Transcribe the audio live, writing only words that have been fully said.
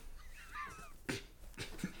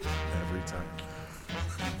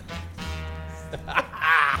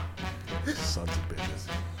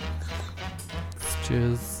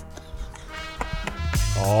bitches.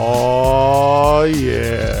 Oh,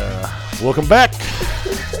 yeah. Welcome back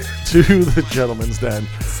to the Gentleman's Den.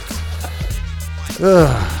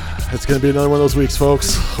 It's going to be another one of those weeks,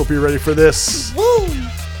 folks. Hope you're ready for this. Woo!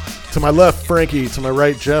 To my left, Frankie. To my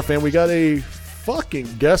right, Jeff. And we got a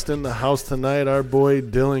fucking guest in the house tonight. Our boy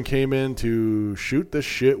Dylan came in to shoot the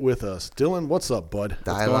shit with us. Dylan, what's up, bud?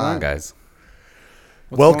 What's going on, guys?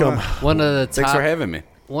 Welcome. One of the top, Thanks for having me.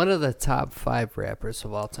 One of the top 5 rappers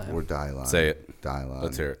of all time. Or Dylon. Say it. Dylon.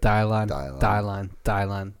 Let's hear it. Dylon, and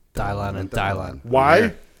Dylon.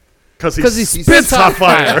 Why? Because he spits on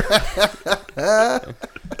fire.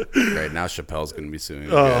 Right now, Chappelle's going to be suing you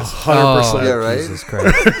guys. 100%. Yeah, right? Jesus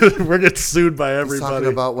Christ. We're getting sued by He's everybody. talking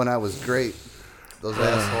about when I was great. Those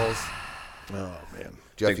assholes. Oh, man.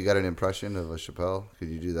 Jeff, you got an impression of a Chappelle? Could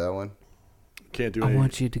you do that one? Can't do I it.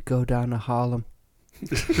 want you to go down to Harlem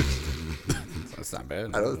That's not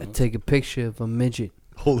bad. and take a picture of a midget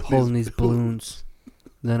holding these balloons.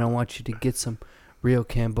 Then I want you to get some real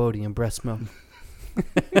Cambodian breast milk.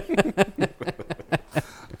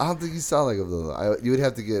 I don't think you sound like him. You would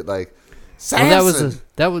have to get like. Well,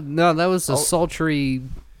 that was a sultry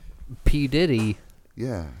P Diddy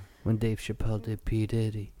Yeah. when Dave Chappelle did P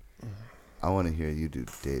Diddy. I want to hear you do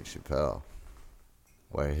Dave Chappelle.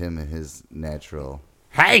 Where him and his natural.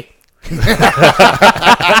 Hey, hey,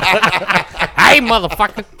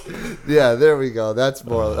 motherfucker! Yeah, there we go. That's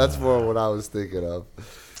more what I was thinking of.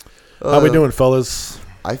 How we doing, fellas?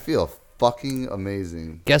 I feel fucking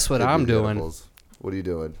amazing. Guess what I'm Kidney doing? edibles. What are you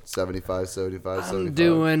doing? 75, 75, 75? I'm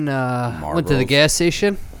doing. Went to the Marlboros. gas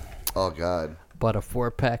station, Oh, God. bought a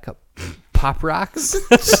 4-pack of Pop Rocks.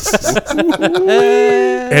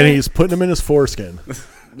 And he's putting them in his foreskin.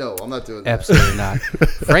 No, I'm not doing that. Absolutely not.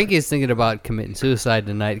 Frankie's thinking about committing suicide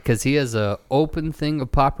tonight because he has a open thing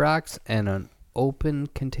of Pop Rocks and an open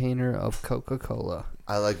container of Coca-Cola.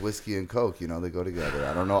 I like whiskey and Coke. You know, they go together.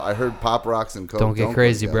 I don't know. I heard Pop Rocks and Coke Don't get go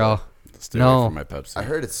crazy, together. bro. Stay away No. from my Pepsi. I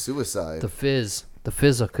heard it's suicide. The fizz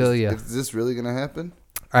will kill you. Is this really going to happen?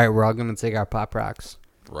 All right, we're all going to take our Pop Rocks.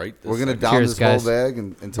 Right. We're going to second. down Cheers, this guys. whole bag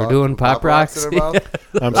and talk doing Pop Rocks? in our mouth?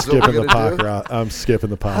 I'm That's what we're skipping the gonna pop do? rock. I'm skipping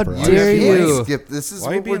the pop How rock. dare You can't you? skip. This is Why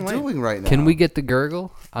are you what we're being lame? doing right now. Can we get the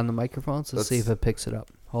gurgle on the microphone? Let's see if Let's- it picks it up.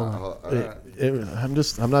 Hold on. all right.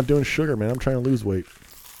 I'm not doing sugar, man. I'm trying to lose weight.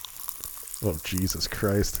 Oh, Jesus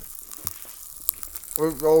Christ.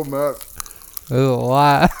 Oh, Matt. Oh,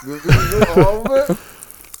 why? This is all of it?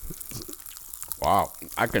 Wow.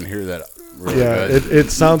 I can hear that really Yeah, good.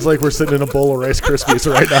 it sounds like we're sitting in a bowl of Rice Krispies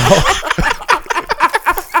right now.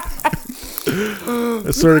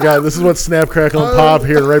 I swear to God, this is what Snap, Crackle, and Pop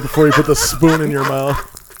here right before you put the spoon in your mouth.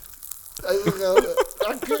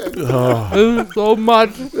 I can't. Oh, So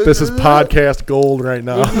much. this is podcast gold right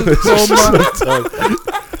now.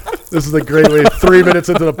 This is a great way. 3 minutes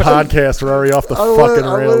into the podcast, we're already off the fucking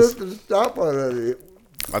rails. I wanted to stop already.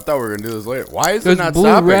 I thought we were going to do this later. Why is There's it not blue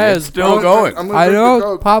stopping? res, It's still bro. going. I'm gonna I drink the know,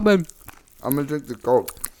 Coke. popping. I'm going to drink the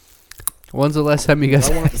Coke. When's the last time you guys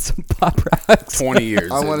had some Pop Rocks? 20 years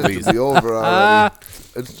I at want it least. to be over already.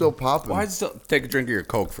 It's still popping. Why still take a drink of your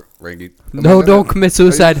Coke, Rangy? No, don't commit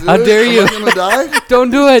suicide. How dare you? Am I gonna die? Don't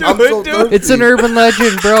do it. I'm so thirsty. It's an urban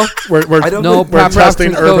legend, bro. We're No, Pop Rocks testing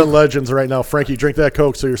and urban Coke. legends right now. Frankie, drink that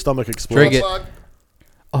Coke so your stomach explodes. Drink it.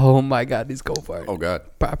 Oh my God, he's going for it. Oh, God.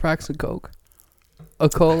 Pop Rocks and Coke. A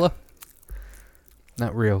cola.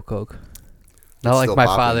 Not real Coke. Not It's like still my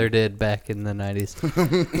popping. father did back in the 90s.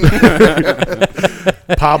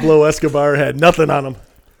 Pablo Escobar had nothing on him.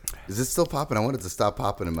 Is it still popping? I want it to stop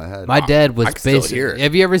popping in my head. My dad was I can still hear basically. it.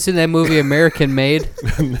 Have you ever seen that movie American Made?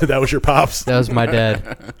 That was your pops. That was my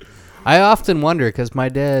dad. I often wonder because my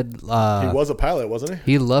dad, He was a pilot, wasn't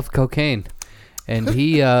he? he loved cocaine, and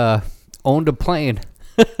he owned a plane.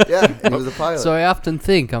 Yeah, he was a pilot. So I often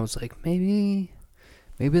think I was like, maybe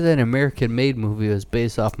that American Made movie was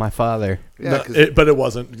based off my father. yeah, No, 'cause but it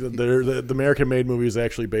wasn't. The American Made movie is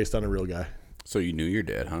actually based on a real guy. So you knew your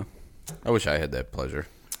dad, huh? I wish I had that pleasure.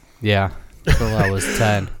 Yeah, until I was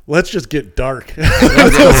 10. Let's just get dark.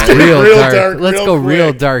 Let's go real dark. Let's real go real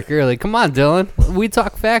quick. dark early. Come on, Dylan. We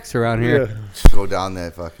talk facts around here. Yeah. go down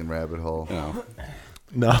that fucking rabbit hole. No.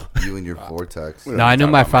 No. You and your vortex. No, I knew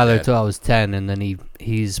Talk my about my father dad. till I was 10, and then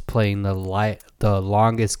he's playing the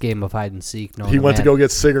longest game of hide and seek. He went to go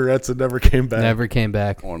get cigarettes and never came back. Never came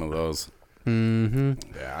back. One of those. Mm-hmm.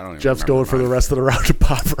 Yeah, I don't even Jeff's remember going for the mine. rest of the round of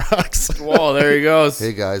Pop Rocks. Whoa, there he goes.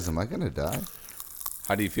 Hey guys, am I gonna die?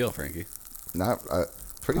 How do you feel, Frankie? Not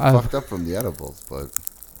pretty I've- fucked up from the edibles, but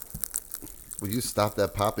will you stop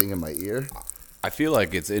that popping in my ear? I feel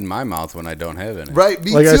like it's in my mouth when I don't have any. Right,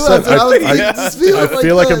 me Like too. I said, I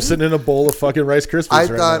feel like I'm sitting in a bowl of fucking Rice Krispies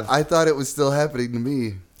right now. I thought it was still happening to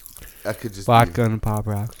me. I could just Vodka and Pop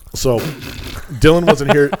Rocks. So, Dylan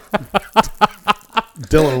wasn't here.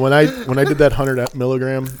 Dylan, when I did that 100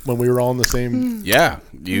 milligram when we were all in the same, Yeah,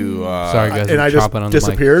 you. Sorry, guys. and I'm I just chomping on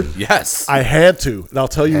disappeared. Yes. I had to, and I'll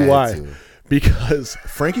tell you Had why. to. Because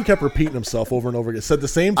Frankie kept repeating himself over and over again. Said the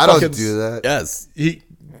same. I fucking, don't do that. Yes.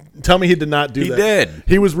 Tell me he did not do He that. did.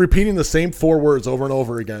 He was repeating the same 4 words over and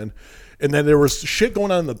over again. And then there was shit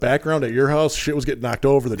going on in the background at your house. Shit was getting knocked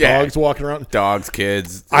over. The dogs walking around. Dogs,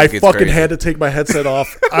 kids. I It gets fucking crazy. had to take my headset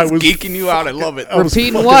off. I was geeking you out. I love it. I was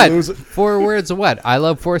Repeating fucking what? losing. 4 words of what? I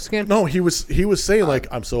love foreskin? No, he was saying like,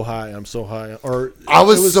 I'm so high, or I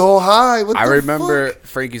was so high. What I the remember fuck?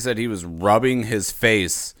 Frankie said he was rubbing his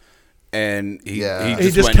face, and he He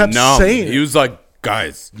just just went kept numb. saying it. He was like,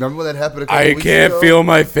 "Guys, Remember when that happened a couple I weeks can't ago? feel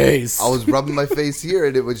my face." I was rubbing my face here,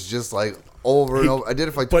 and it was just like over and over. I did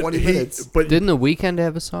it for like 20 minutes. But Didn't The Weeknd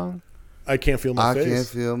have a song? I can't feel my I face. can't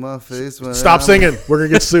feel my face. When Stop I'm- singing. We're gonna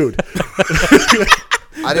get sued.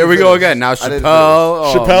 I There didn't we go finish. again. Now I didn't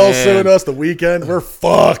Chappelle. finish. Oh, Chappelle's man. suing us. The Weeknd. We're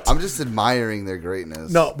fucked. I'm just admiring their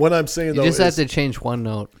greatness. No, what I'm saying You though just have is to change one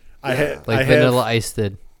note, I had like I Vanilla had Ice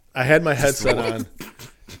did. I had my headset on,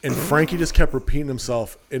 and Frankie just kept repeating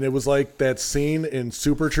himself, and it was like that scene in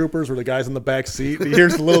Super Troopers where the guy's in the back seat. And he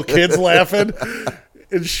hears the little kids laughing.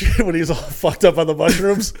 And shit, when he's all fucked up on the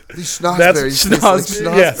mushrooms, These That's schnozberries. taste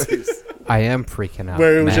like yes. schnozberries. I am freaking out.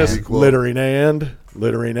 where it was man. just Cool. littering and.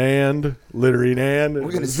 We're gonna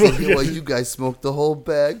sing it while you guys smoke the whole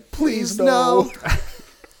bag. Please no.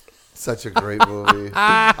 Such a great movie.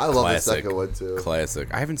 I love the Classic. second one too. Classic.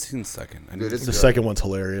 I haven't seen the second. I need Dude, to it's The see good. second one's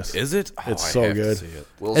hilarious. it. Is it? Oh, It's I so have to good. see it.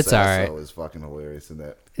 Will It's Sasso alright. is fucking hilarious in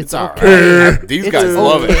that. It's all okay. right. These guys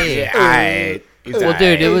love it. okay. Yeah, alright. It's Well,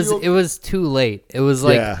 dude, alright. it was too late. It was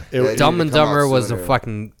like Yeah, it- Yeah, Dumb needed and to come out Dumber was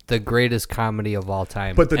sooner. the greatest comedy of all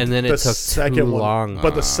time. But and then it took second too one, long.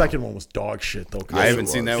 But the second one was dog shit though. 'cause I it haven't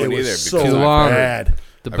was- seen that it one was either. So because Too I've long. heard- bad.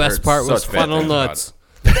 The I've best heard part was such bad funnel things about nuts.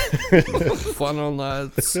 Funnel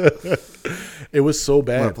nuts. It was so Want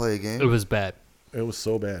to bad. play a game? It was bad. It was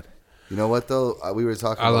so bad. You know what though? We were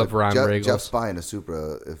talking. I about love Ron Regals. Jeff's buying a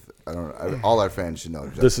Supra. If I don't, all our fans should know.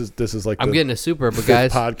 Jeff. This is like I'm the getting a super, but fifth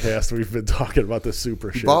guys, podcast we've been talking about this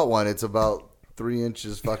super he shit. bought one. It's about 3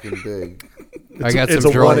 inches fucking big. I got it's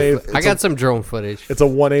some a drone. 1/8 I got some drone footage. It's a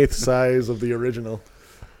 1/8 size of the original.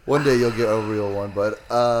 One day you'll get a real one, but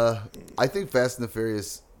I think Fast and the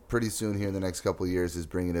Furious pretty soon here in the next couple of years is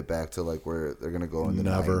bringing it back to like where they're gonna go in the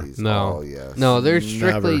Never. 90s. No, Oh, yes. no, they're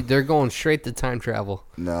strictly Never. they're going straight to time travel.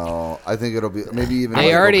 No, I think it'll be maybe even.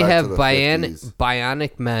 They go already back to have the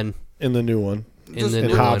bionic 50s. men In the new one. in the and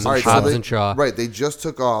new Hobbs one, and Hobbs Shaw. and Shaw. Right, they just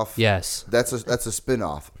took off. Yes. That's a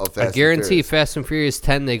spin-off of Fast I and guarantee Furious. Fast and Furious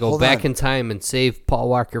 10, they go Hold back on. in time and save Paul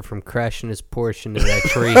Walker from crashing his Porsche into that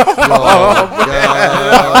tree.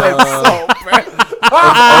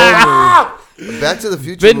 Back to the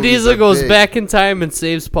Future. Vin movies Diesel are goes big. back in time and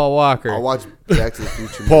saves Paul Walker. I'll watch Back to the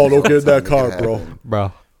Future. Paul, movies don't get in all the that time, car, make it bro. happen.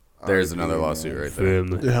 Bro, There's another lawsuit right there.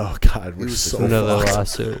 Oh God, we're was so another fucked.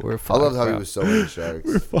 lawsuit. We're I fucked. love how he bro. was so into sharks.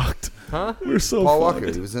 We're fucked. Huh? We're so Paul fucked.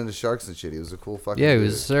 Walker, he was into sharks and shit. He was a cool fucking. Yeah, he dude.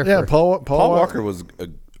 was a surfer. Yeah, Paul Paul Walker was a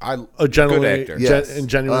a genuinely, good actor. Yes. and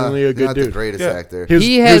genuinely a good not dude. the greatest Yeah. actor. He was,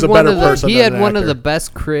 He he was had a one better of the person. he than had an one of actor. the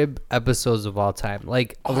best crib episodes of all time.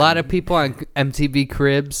 Like a lot of people on MTV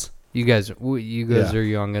Cribs. You guys Yeah. are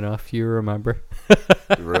young enough. You remember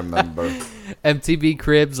Remember? MTV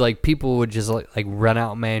Cribs? Like people would just like rent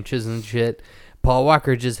out mansions and shit. Paul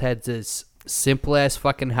Walker just had this simple ass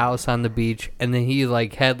fucking house on the beach, and then he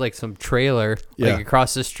like had like some trailer Yeah. like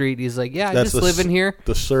across the street. He's like, yeah, I That's just live in here,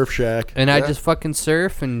 The surf shack. and I Yeah. just fucking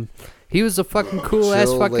surf. And he was a fucking cool ass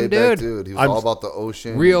Chill, fucking laid-back dude. He was I'm- all about the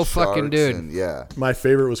ocean. Real and fucking sharks dude. and- yeah. My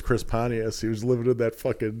favorite was Chris Pontius. He was living in that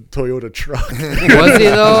fucking Toyota truck. Was he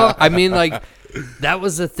though? I mean, like that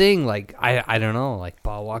was the thing. Like I don't know. Like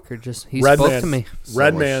Paul Walker just he spoke to me. So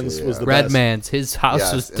Red much Man's shit, was yeah. the Red best. Man's his house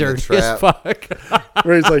Yes, was in the dirty as trap. fuck.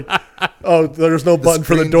 Where he's like, oh, there's no button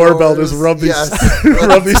for the screen doorbell. doors. Just rub these, Yes.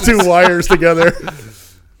 rub these two wires together.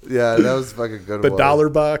 Yeah, that was fucking good. The one. dollar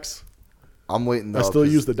box. I'm waiting. I Though, still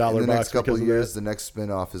 'cause use the dollar in the box next couple because of of years. that. The next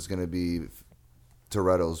spinoff is going to be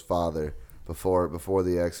Toretto's father before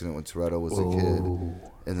the accident when Toretto was a kid,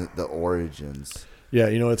 and the origins. Yeah,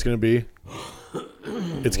 you know what it's gonna be.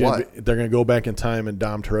 It's gonna What? be, they're gonna go back in time and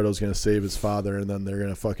Dom Toretto's gonna save his father, and then they're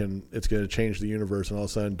gonna fucking it's gonna change the universe, and all of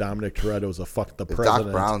a sudden Dominic Toretto's the If president.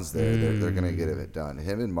 Doc Brown's there, they're going to get it done.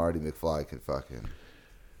 Him and Marty McFly could fucking.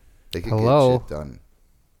 They could Hello? get shit done.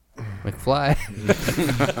 McFly.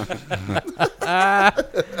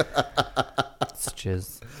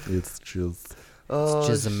 jizz. It's just. Oh,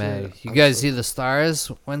 It's jizz May. shit. You guys see the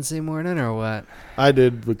stars Wednesday morning or what? I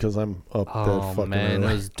did because I'm up that Oh fucking man,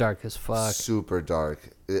 early. it was dark as fuck. Super dark.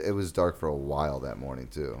 It was dark for a while that morning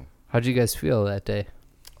too. How'd you guys feel that day?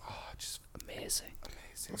 Oh, just Amazing.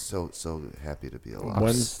 so happy to be alive.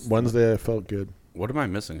 Wednesday I felt good. What am I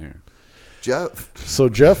missing here? Jeff, So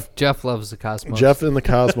Jeff Loves the cosmos. Jeff in the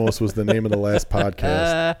Cosmos was the name of the last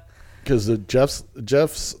podcast because Jeff's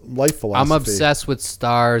life philosophy. I'm obsessed with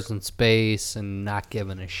stars and space and not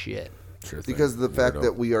giving a shit. Sure thing. because of the fact Weirdo.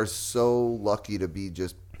 that we are so lucky to be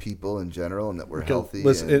just people in general and that we're healthy.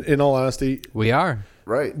 Listen, and, in all honesty, We are.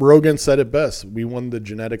 right. Rogan said it best. We won the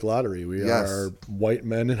genetic lottery. We Yes. are white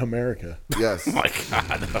men in America. Yes. Oh my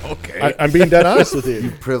God. Okay. I'm being dead honest with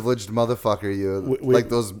you. Privileged motherfucker, you We- like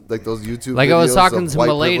those YouTube. Like I was videos talking of to white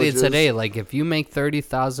my lady privileges? today. Like if you make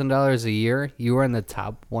 $30,000 a year, you are in the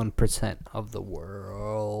top 1% of the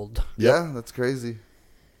world. Yeah, that's crazy.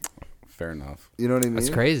 Fair enough. You know what I mean?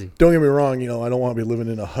 That's crazy. Don't get me wrong. I don't want to be living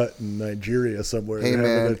in a hut in Nigeria somewhere. Hey, and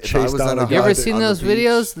having man, to if I chase was down on a a hut You ever guy. seen on the those beach.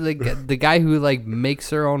 videos? The guy who like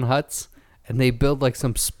makes their own huts and they build like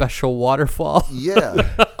some special waterfall. Yeah,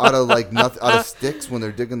 out of like nothing, out of sticks when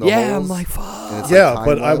they're digging the Yeah, holes. I'm like, and fuck. it's, Yeah, like,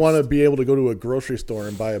 but I time-lapse. want to be able to go to a grocery store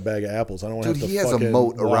and buy a bag of apples. I don't want to Dude, have to he has a fucking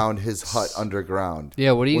moat walk- around his hut underground.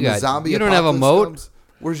 Yeah, what do you When the got? zombie You don't have a apocalypse moat? comes,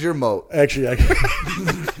 where's your moat? Actually,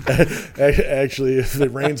 actually, if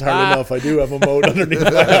it rains hard enough, I do have a moat underneath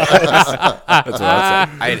my house. That's what I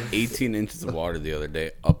said. I had 18 inches of water the other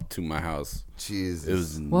day up to my house. Jesus. It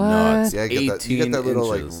was What? nuts. Yeah, 18 you get that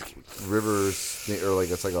little inches. like river or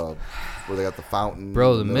like it's like a where they got the fountain.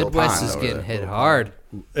 Bro, in the middle Midwest pond is over getting there. hit hard.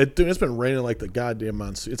 Dude, it's been raining like the goddamn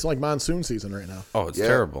monsoon. It's like monsoon season right now. Oh, it's Yeah.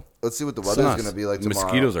 terrible. Let's see what the It's weather's nuts. going to be like The tomorrow.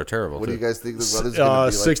 mosquitoes are terrible, What do too. you guys think the weather's going to be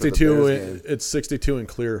like? 62. For the Bears game? It's 62 and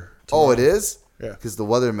clear. Oh, tomorrow. it is? Yeah. Because the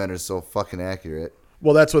weathermen are so fucking accurate.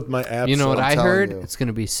 Well, that's what my app. You know what said. I telling heard? you. It's going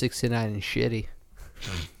to be 69 and shitty.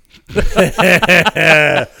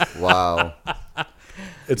 Wow.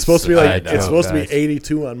 It's supposed to be like Bad it's supposed to be joke,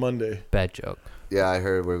 82 on Monday. Bad joke. Yeah, I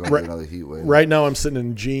heard we're going to Right- get another heat wave. Right now, I'm sitting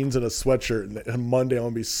in jeans and a sweatshirt, and on Monday I'm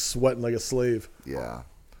gonna be sweating like a slave. Yeah.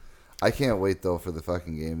 I can't wait, though, for the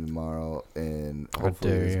fucking game tomorrow. And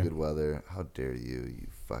hopefully dare it's you. good weather. How dare you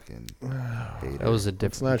fucking hater. That was a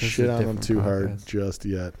different. Let's not this is shit a on them different too hard podcast. just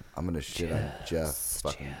yet. I'm going to shit on Jeff.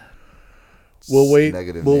 Fucking We'll wait.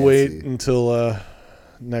 negative We'll wait Nancy. until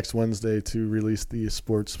next Wednesday to release the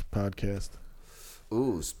sports podcast.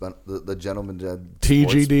 Ooh, the gentleman did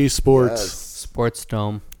TGD Sports. Yes. Sports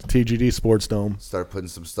Dome. TGD Sports Dome. Start putting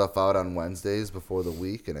some stuff out on Wednesdays before the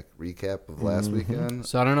week and a recap of last weekend.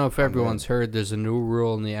 So I don't know if everyone's heard. There's a new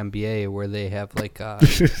rule in the NBA where they have like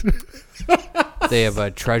they have a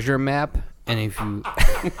treasure map, and if you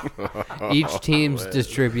each team's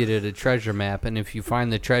distributed a treasure map, and if you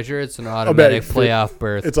find the treasure, it's an automatic playoff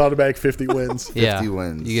berth. It's automatic 50 wins. Yeah, 50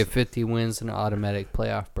 wins. You get 50 wins and an automatic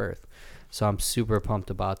playoff berth. So I'm super pumped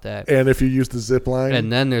about that. And if you use the zip line, And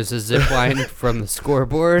then there's a zip line from the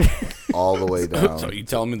scoreboard. All the way down. So you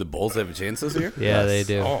telling me the Bulls have a chance this year? Yeah, they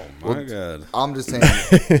do. Oh my God. I'm just saying,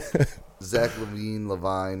 Zach Levine,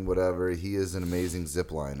 whatever, he is an amazing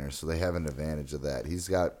zip liner, so they have an advantage of that. He's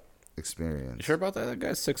got experience. You sure about that? That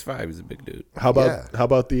guy's 6'5". He's a big dude. how about Yeah. the The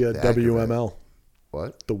acrobat. WML,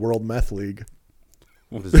 What? the World Meth League?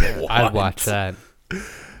 What is that? I'd watch that.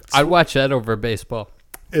 I'd watch that over baseball.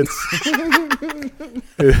 It's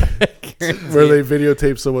where they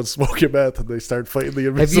videotape someone smoking meth and they start fighting the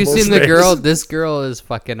Have invisible you seen the snakes. girl? This girl is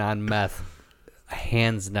fucking on meth.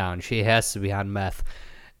 Hands down. She has to be on meth.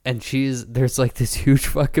 And there's like this huge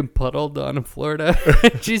fucking puddle down in Florida.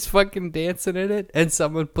 She's fucking dancing in it. And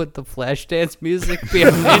someone put the flash dance music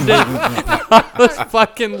behind it. I was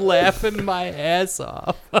fucking laughing my ass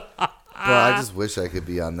off. Bro, I just wish I could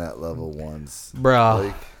be on that level once. Bro.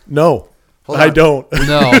 Like, No, hold I on. don't.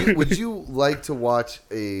 No. Would you like to watch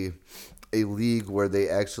a league where they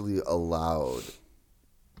actually allowed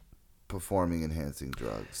performing enhancing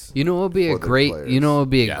drugs? You know what would be a For the great players. you know what would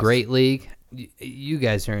be a Yes. great league? You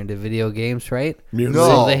guys are into video games, right? Mutant No.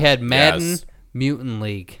 So they had Madden Yes. Mutant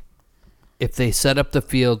League. If they set up the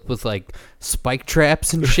field with like spike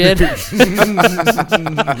traps and shit,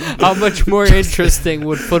 how much more interesting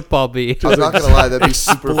would football be? I'm not gonna lie, that'd be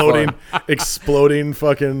super fun. exploding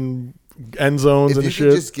fucking end zones If and you shit.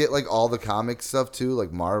 could just get like all the comic stuff too,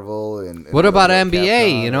 like Marvel and What about like, NBA?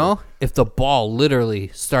 Capcom You know, if the ball literally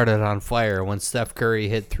started on fire when Steph Curry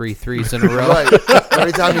hit 3 threes in a row, Right.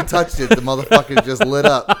 Every time he touched it, the motherfucker just lit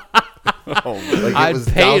up. Like it I'd was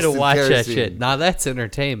pay doused to in watch that kerosene. shit. Now that's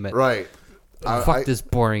entertainment. Right. Fuck this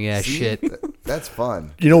boring ass see? shit. That's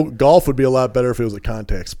fun. You know, golf would be a lot better if it was a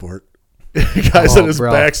contact sport. Guy's in his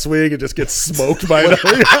bro. backswing and just gets smoked by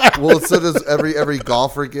another guy. Well, so does every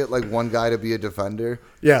golfer get like one guy to be a defender?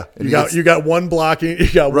 Yeah, And you got one blocking, you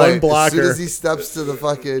got Right. one blocker. As soon as he steps to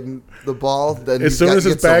the ball, then as soon as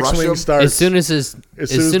his gets to rush backswing him. starts, As soon as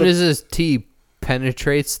his tee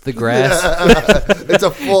penetrates the grass, It's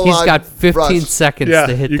a full. he's got 15 seconds yeah,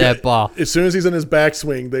 to hit you that got- ball. As soon as he's in his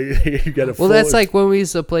backswing, you get a. Well, that's like when we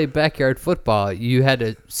used to play backyard football. You had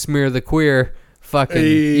to smear the queer. Fucking,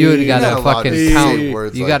 you got You're not to allowed fucking to say count.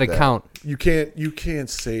 words You like got to that. count. you can't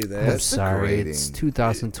say I'm that. That's sorry, degrading. it's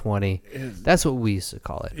 2020. That's what we used to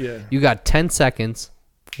call it. Yeah. You got 10 seconds.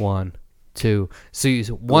 1, 2. So you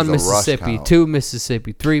one was a rush Mississippi, count. 2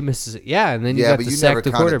 Mississippi, 3 Mississippi. Yeah, and then you Yeah, got but to you never sack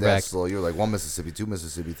the counted that quarterback. slow. You were like 1 Mississippi, 2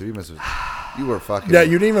 Mississippi, 3 Mississippi. You were fucking. Yeah,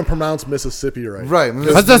 you didn't even pronounce Mississippi right. Right.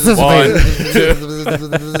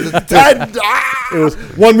 It was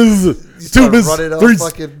one Mississippi, two Mississippi, three.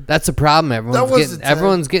 Fucking, That's a problem. was the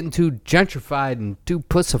Everyone's getting too gentrified and too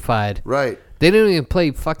pussified. right. They don't even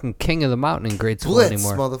play fucking King of the Mountain in grade school Blitz,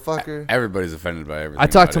 anymore. motherfucker. Everybody's offended by everything. I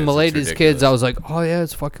talked to nowadays. It's Milady's kids. ridiculous. I was like, "Oh yeah,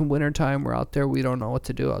 it's fucking wintertime. We're out there. We don't know what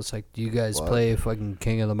to do." I was like, "Do you guys play fucking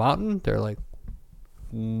King of the Mountain?" They're like,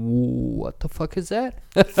 "What the fuck is that?"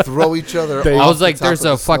 Throw each other. They- I off was the like, top "There's of a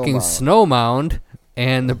the snow fucking mound. snow mound,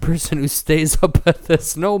 and the person who stays up at the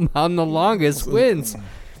snow mound the longest wins."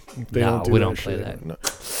 They No, don't do we that don't play shit. that. No.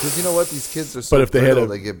 Because you know what? These kids are so But if they had brittle, a-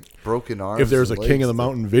 they get broken arms. If there was a and King of the legs.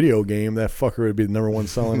 Mountain video game, that fucker would be the number one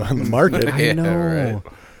selling on the market. I Yeah, know, right.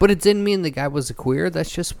 but it didn't mean the guy was a queer.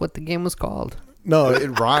 That's just what the game was called. No,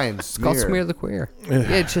 It rhymes. It's called Smear the Queer. Yeah,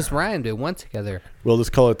 it just rhymed. It went together. we'll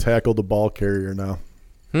just call it Tackle the Ball Carrier now.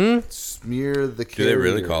 Smear the Do they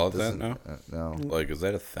really carrier. call it that Doesn't- now? No. Like, is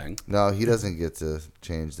that a thing? No, he doesn't get to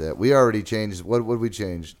change that. We already changed. What would we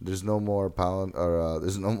change? There's no more pound or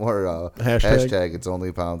there's no more hashtag. It's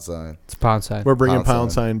only pound sign. It's a pound sign. We're bringing Pound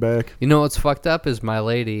pound sign. sign back. You know what's fucked up is my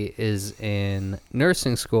lady is in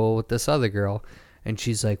nursing school with this other girl, and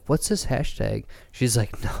she's like, "What's this hashtag?" She's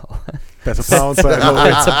like, "No, That's a pound sign. No,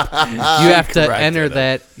 you have to Correct enter it.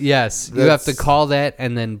 that. Yes, you have to That's- call that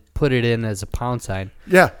and then put it in as a pound sign."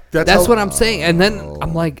 yeah, That's how, what I'm saying. And then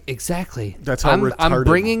I'm like, exactly. That's how I'm retarded-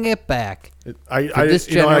 bringing it back. I this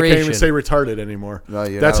I can't even generation. say retarded anymore. No,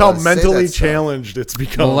 you're That's not how allowed to say mentally that stuff. challenged it's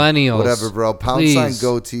become. Millennials, Whatever, bro. Pound please. sign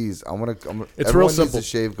goatees. It's everyone real needs simple. to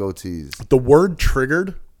shave goatees. The word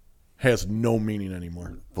triggered has no meaning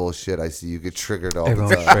anymore. Bullshit. I see you get triggered all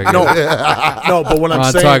Everyone's the time. triggered. No, no, but when I'm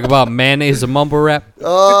Want to saying talk about mayonnaise and mumble rap?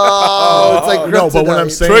 Oh, it's like no, but what I'm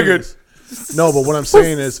kryptonite. saying Triggered. No, but what I'm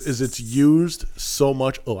saying is it's used so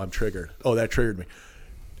much. Oh, I'm triggered. Oh, that triggered me.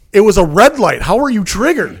 It was a red light. How are you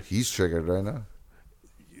triggered? He's triggered right now.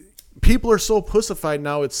 People are so pussified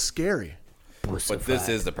now. It's scary. But this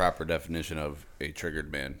is the proper definition of a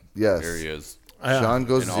triggered man. Yes. There he is. Sean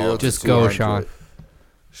goes In all 0 of to Just go, 200. Sean.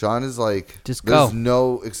 Sean is like, Just there's go.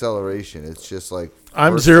 no acceleration. It's just like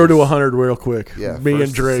I'm first 0 to to 100 real quick. Yeah, Me first and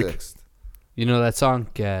to Drake. sixth. You know that song?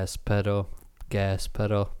 Gas pedal, gas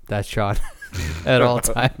pedal. That's Sean at all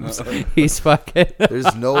times. He's fucking.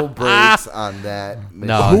 There's no brakes on that.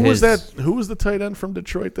 No. Who was his- that? Who was the tight end from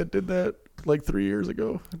Detroit that did that like 3 years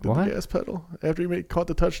ago? Did What? the gas pedal after he caught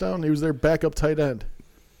the touchdown? He was their backup tight end.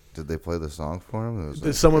 Did they play the song for him? It was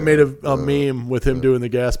like, Someone made a meme with him doing the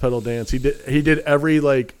gas pedal dance. He did every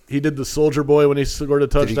he did the Soldier Boy when he scored a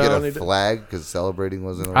Did he touchdown. get a flag because celebrating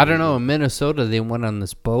wasn't? I don't know. In Minnesota, they went on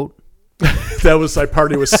this boat. That was I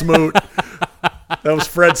party with Smoot. That was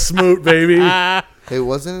Fred Smoot, baby. Hey,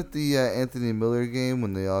 wasn't it the Anthony Miller game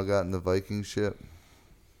when they all got in the Viking ship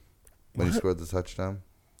when he scored the touchdown?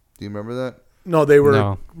 Do you remember that? No, they were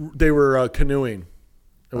No. canoeing.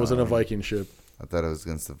 It wasn't a Viking ship. I thought it was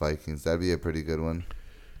against the Vikings. That'd be a pretty good one.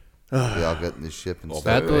 They all get in the ship and Well,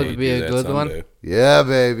 stuff. That would they be do a that good one. someday. Yeah,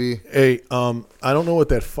 baby. Hey, I don't know what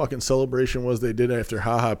that fucking celebration was they did after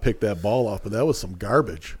Haha picked that ball off, but that was some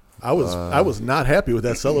garbage. I was not happy with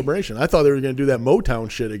that celebration. I thought they were going to do that Motown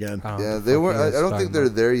shit again. Yeah, they were. I don't think they're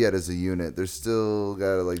there yet as a unit. They're still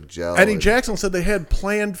got to like gel. Eddie and- Jackson said they had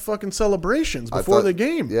planned fucking celebrations I before thought- the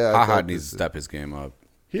game. Yeah, I Haha thought needs to this- step his game up.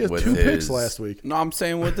 He had with 2 picks his- last week. No, I'm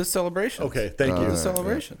saying with the celebrations. Okay, thank you. The Alright,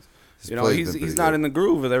 celebrations. You know, play's he's been pretty not good. in the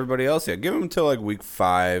groove with everybody else yet. Give him until like week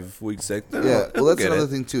 5, week 6. Then Yeah, well, that's get another it.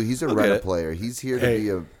 thing too. He's a We'll get rent it. player. He's here to Hey. be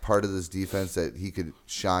a part of this defense that he could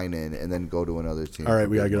shine in and then go to another team. All right, for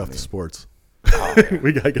we got to big get off money. the sports.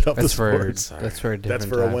 We got to get off the That's for sports. that's for a different That's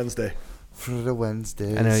for a time. Wednesday. For the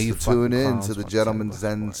Wednesdays. I know you So tune fucking in clowns to the want to Gentleman's say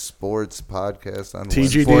Zen Sports Podcast on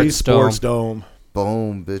TGD Wednesday. Sports Dome.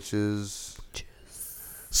 Boom, bitches.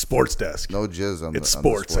 Sports Desk. No jizz on It's the on the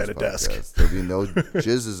sports at a desk. podcast. There'll be no jizz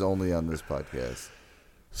is only on this podcast.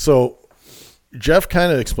 So Jeff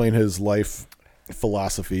kind of explained his life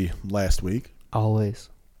philosophy last week. Always.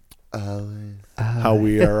 How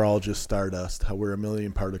we are all just stardust. How we're a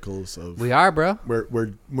million particles of. We are, bro.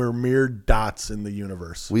 We're mere dots in the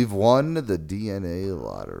universe. We've won the DNA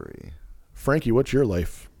lottery. Frankie, what's your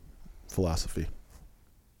life philosophy?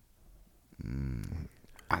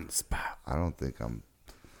 On the spot. I don't think I'm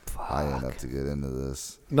high enough to get into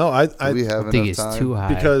this. No, I Do we have think enough it's time? too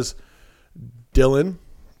high. because Dylan,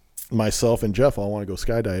 myself, and Jeff all want to go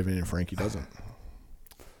skydiving, and Frankie doesn't.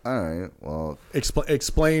 All right. Well,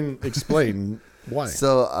 Explain why.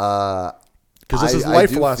 so Because this is life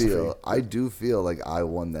do philosophy. I do feel like I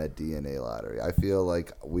won that DNA lottery. I feel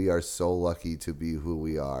like we are so lucky to be who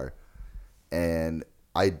we are, and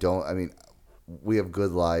I mean, we have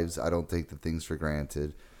good lives. I don't take the things for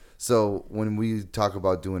granted. So when we talk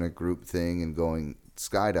about doing a group thing and going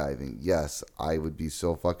skydiving, yes, I would be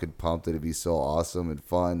so fucking pumped. It'd be so awesome and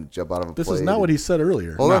fun. Jump out of a This plane. is not what he said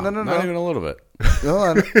earlier. Hold on, no. Not even a little bit.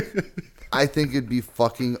 Hold on. I think it'd be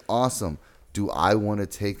fucking awesome. Do I want to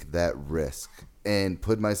take that risk and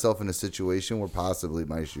put myself in a situation where possibly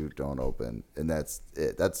my chute don't open, and that's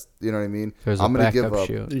it? That's, you know what I mean. There's I'm a gonna backup give up.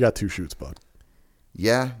 shoot. You got 2 shoots, bud.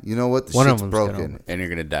 Yeah, you know what? The One of shit's them's gonna broken. open. And you're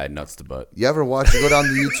gonna die nuts to butt. You ever watch? You go down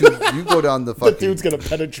the YouTube. You go down the The fucking. dude's gonna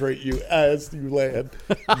penetrate you as you land.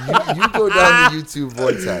 You go down the YouTube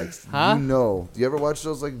vortex. Huh? You know. Do you ever watch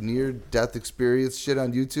those like near death experience shit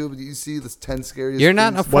on YouTube? Do you see the 10 scariest? You're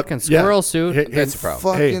not in a things? fucking squirrel suit. Hey, That's hey, the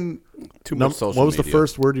problem. fucking. Too much social what was the media.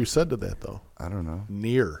 first word you said to that though? I don't know.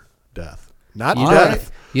 Near death, not You know, death.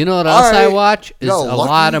 you know what All else I right. watch is No, a lucky-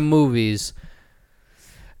 lot of movies.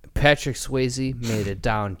 Patrick Swayze made it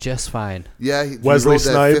down just fine. Yeah, he Wesley rode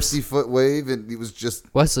that Snipes. 50-foot wave, and he was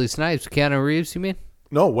just. Wesley Snipes, Keanu Reeves, you mean?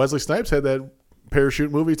 No, Wesley Snipes had that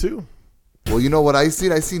parachute movie too. Well, you know what I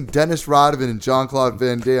seen? I seen Dennis Rodman and Jean-Claude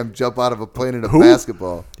Van Damme jump out of a plane in a Who?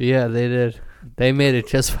 basketball. Yeah, they did. They made it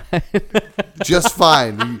just fine. Just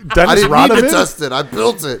fine. I Dennis didn't need to Rodman? test it. I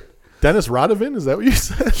built it. Dennis Rodman, is that what you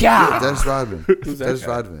said? yeah. Dennis Rodman. that Dennis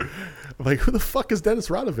guy? Rodman. I'm like, who the fuck is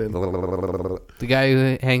Dennis Rodman? The guy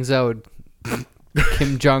who hangs out with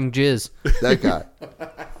Kim Jong Jizz. That guy.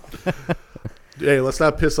 Hey, let's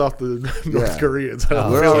not piss off the North Koreans. I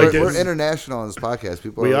don't We're, feel like we're it's- international on this podcast.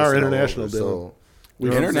 People We are listening all international, over, Dylan. so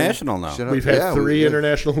We've, International now. shut up. we've had Yeah, 3 we-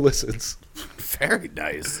 international listens. Very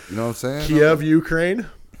nice. You know what I'm saying? Kiev, Ukraine.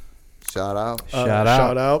 Shout out. Shout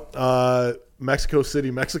out. Shout out. Mexico City,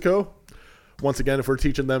 Mexico. Once again, if we're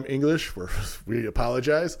teaching them English, we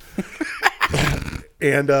apologize.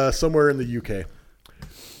 And somewhere in the UK.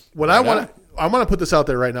 What I want to put this out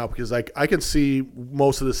there right now because I can see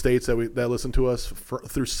most of the states that listen to us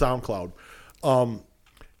through SoundCloud.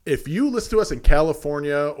 If you listen to us in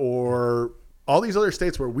California or all these other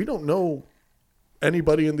states where we don't know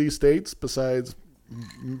anybody in these states besides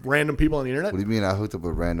random people on the internet. What do you mean I hooked up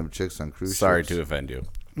with random chicks on cruise Sorry ships? to offend you.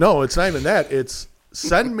 No, it's not even that. It's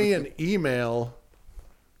send me an email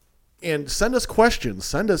and send us questions.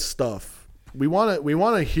 Send us stuff. We want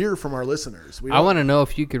to hear from our listeners. I want to know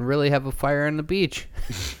if you can really have a fire on the beach.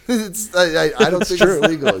 I don't think it's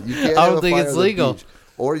legal. You can't I have don't a think fire it's on the legal. beach,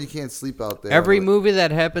 or you can't sleep out there. Every on the- movie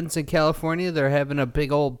that happens in California, they're having a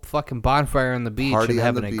big old fucking bonfire on the beach Party and on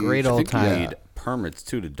having the a beach. great I old think you time. need permits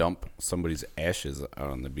too to dump somebody's ashes out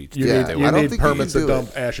on the beach. You Yeah, need, I you don't need think you permits can to do dump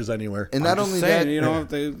it. ashes anywhere. And not I'm just only saying, that, you know, if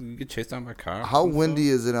they get chased down by cars. how and windy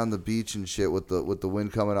is it on the beach and shit with the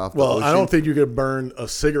wind coming off the Well, ocean? I don't think you could burn a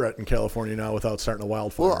cigarette in California now without starting a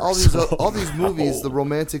wildfire. Well, all these movies, the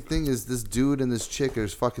romantic thing is this dude and this chick are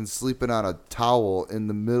fucking sleeping on a towel in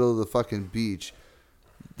the middle of the fucking beach.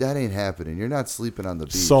 That ain't happening. You're not sleeping on the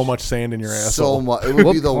beach. so much sand in your So asshole. much. It would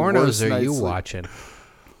What be the pornos worst are night's you sleep. watching?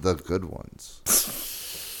 The good ones.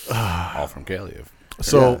 all from Kaliev.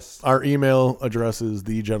 So Yes. our email address is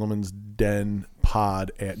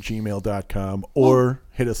thegentleman'sdenpod@gmail.com or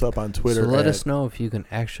hit us up on Twitter. So let at- us know if you can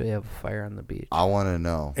actually have a fire on the beach. I want to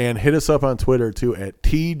know. And hit us up on Twitter too at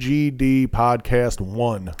TGD Podcast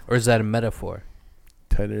 1. Or is that a metaphor?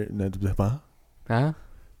 Huh?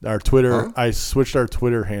 Our Twitter, Huh? I switched our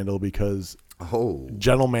Twitter handle because Oh,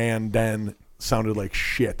 Gentleman Den sounded like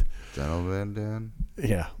shit. gentleman, Dan.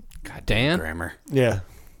 Yeah. God Dan? grammar. Yeah.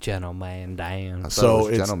 Gentleman I Dan. thought So it was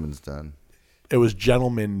it's- gentleman's done. It was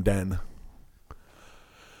Gentleman Den.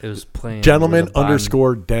 It was playing. Gentleman with a bond.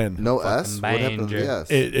 underscore Den. No Fucking S. What happened to the banger.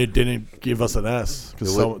 S? It didn't give us an S. It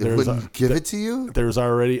Because wouldn't give it to you. there's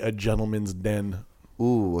already a Gentleman's Den,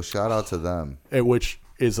 Ooh, well, shout out to them. which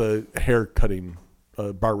is a hair cutting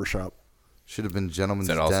barbershop. Should have been Gentleman's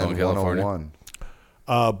Is that also Den in California?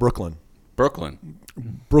 101. Brooklyn. Brooklyn.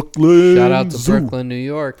 Brooklyn. Shout out to Zoo. Brooklyn, New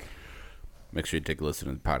York. Make sure you take a listen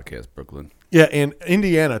to the podcast, Brooklyn. Yeah, and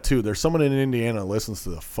Indiana too. There's someone in Indiana that listens to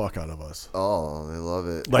the fuck out of us. Oh, they love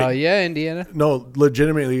it. Like, yeah, Indiana. No,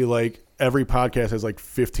 legitimately, like every podcast has like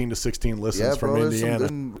 15 to 16 listens from Indiana.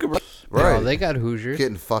 Right. Oh, they got Hoosiers.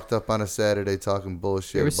 Getting fucked up on a Saturday talking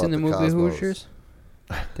bullshit. You ever about seen the movie Cosmos. Hoosiers?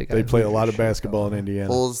 They play a lot of basketball in Indiana.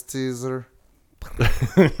 Bulls teaser.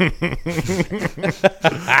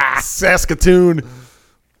 Saskatoon.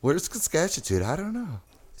 Where's Saskatchewan? I don't know.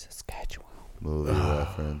 Saskatchewan. Movie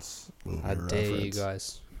reference. How dare you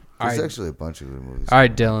guys? There's actually a bunch of good movies. All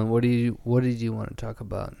right, Dylan. What did you want to talk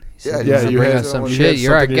about? Yeah, you bring had us some you shit. had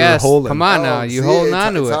You're our something you were guest. holding. Come on now, you see, holding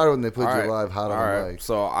on to it's it. hard when they put All you right. live hot on All the right. mic.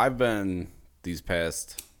 So I've been these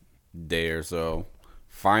past day or so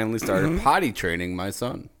finally started potty training my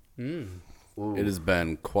son. It has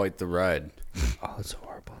been quite the ride. Oh, it's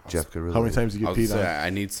horrible. Jeff could really. How many times do you I get was peed say, on? I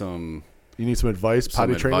need some You need some advice,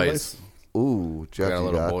 potty training advice? Ooh, Jeff, got a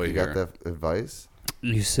little boy you got here. that advice?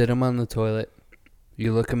 You sit him on the toilet,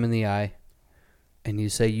 you look him in the eye, and you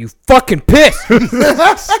say, "You fucking pissed."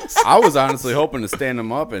 I was honestly hoping to stand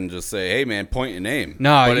him up and just say, "Hey, man, point your name."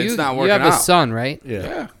 No, but it's not you working have out. a son, right?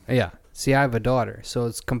 Yeah. Yeah. See, I have a daughter, so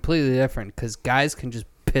it's completely different because guys can just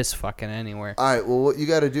piss fucking anywhere. All right. Well, what you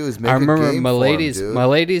got to do is make I a remember game my for 'em, ladies, dude. my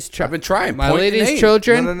ladies. I've been trying. My Point your ladies' name.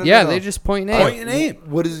 children. No, yeah, no. they just point name. Point your name.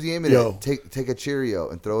 What is the aim of Yo. it? Take a Cheerio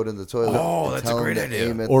and throw it in the toilet. Oh, and that's tell a 'em great to idea.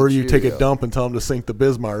 aim at Or the you take a Cheerio. dump and tell them to sink the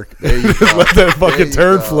Bismarck. There you go. Let that There fucking you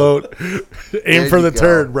turd go. float. Aim There for you the go.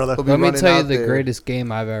 turd, brother. He'll be Let me running tell you out the there. greatest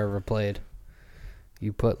game I've ever played.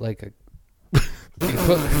 You put like a. You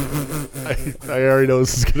put, I already know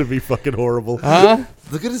this is going to be fucking horrible. huh?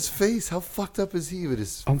 Look at his face. How fucked up is he with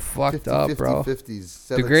his I'm fucked 50, up, 50, bro. 50s?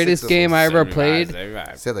 The greatest game I ever played.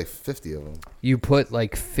 Said like 50 of them. You put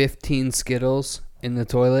like 15 Skittles in the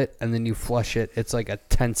toilet and then you flush it. It's like a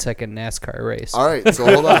 10-second NASCAR race. All right, so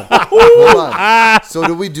hold on. Hold on. So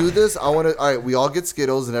do we do this? All right, we all get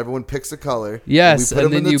Skittles and everyone picks a color. Yes, and we put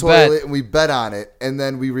and them in then the you toilet bet. and we bet on it and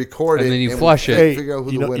then we record it And then you we flush it. Hey, figure out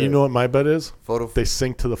who you the know, winner you know what my bet is? Photo. They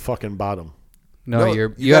sink to the fucking bottom. No, No, you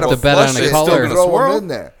have gotta to bet flush on it, a still color. gonna throw 'em in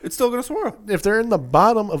there. It's still gonna swirl. If they're in the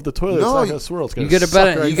bottom of the toilet, it's No, not going to swirl. It's going You to gotta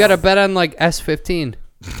bet. You gotta bet on like S15.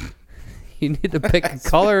 You need to pick a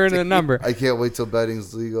color and a number. I can't wait till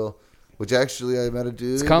betting's legal. Which actually I met a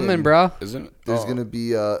dude. It's coming, and bro. Isn't it? There's gonna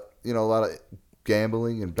be a lot of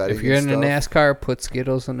gambling and betting. If you're in and a stuff. NASCAR, put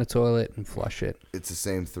Skittles in the toilet and flush it. It's the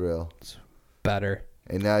same thrill. Better.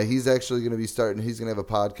 And he's actually going to be starting. He's going to have a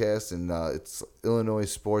podcast, and it's Illinois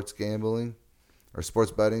sports gambling or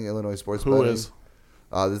sports betting. Illinois sports Who betting. is?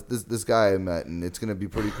 This guy I met, and it's going to be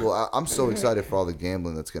pretty cool. I'm so excited for all the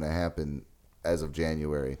gambling that's going to happen as of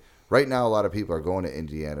January. Right now, a lot of people are going to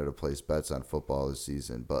Indiana to place bets on football this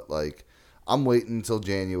season, but like I'm waiting until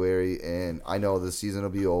January, and I know the season will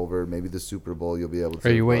be over. Maybe the Super Bowl you'll be able to.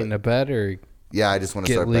 Are you but- waiting to bet or Yeah, I just want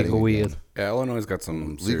to get start betting legal again. weed? Yeah, Illinois got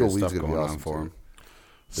some Legal serious weed's stuff gonna be going awesome, on for too. them.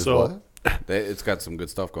 There's So- what? It's got some good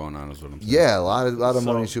stuff going on, is what I'm saying. Yeah, a lot of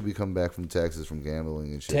money So- should be coming back from taxes from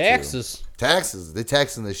gambling and shit. too. Taxes. Taxes. They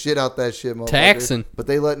taxing the shit out that shit, motherfucker. Taxing. But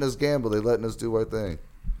they letting us gamble. They letting us do our thing.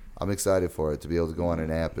 I'm excited for it to be able to go on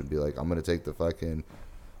an app and be like, I'm gonna take the fucking,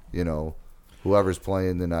 whoever's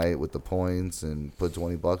playing tonight with the points and put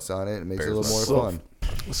 $20 on it. It makes it a little more So- fun.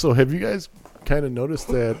 So have you guys kind of noticed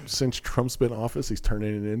that since Trump's been in office, he's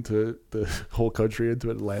turning it into the whole country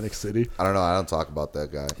into Atlantic City? I don't know. I don't talk about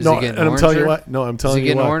that guy. Is no, he getting and I'm telling you oranger? what. No, I'm Is telling he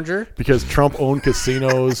you getting what. oranger? Because Trump owned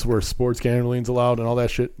casinos where sports gambling's allowed and all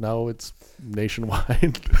that shit. Now it's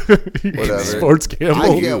nationwide. You can Whatever. sports gamble.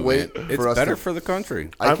 I can't wait It's for us better to. for the country.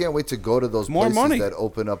 I can't wait to go to those More places money. that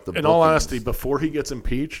open up the. In all bookings. honesty, before he gets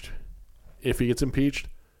impeached, if he gets impeached,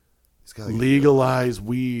 It's gotta- legalize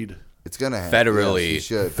weed. It's gonna happen. Federally. Yes,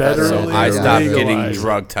 you should. Federally So Federally I stopped legalized. getting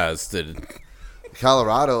drug tested.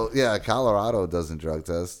 Colorado doesn't drug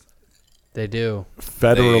test. They do.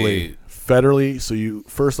 Federally. So you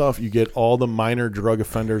first off, you get all the minor drug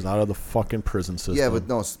offenders out of the fucking prison system. Yeah, but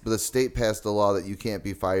no, the state passed a law that you can't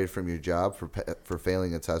be fired from your job for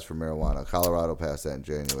failing a test for marijuana. Colorado passed that in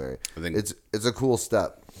January. It's a cool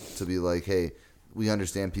step to be like, hey, we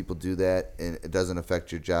understand people do that, and it doesn't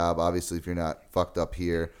affect your job. Obviously, if you're not fucked up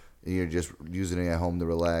here and you're just using it at home to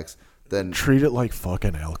relax, then treat it like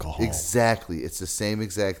fucking alcohol. exactly, it's the same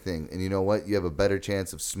exact thing. And you know what? You have a better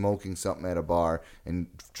chance of smoking something at a bar and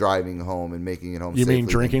driving home and making it home. You safely mean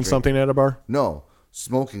than drinking something at a bar? No,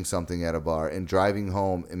 smoking something at a bar and driving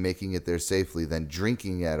home and making it there safely than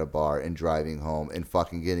drinking at a bar and driving home and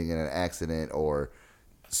fucking getting in an accident or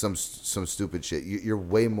some stupid shit. You're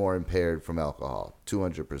way more impaired from alcohol,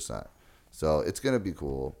 200%. So it's gonna be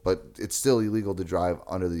cool, but it's still illegal to drive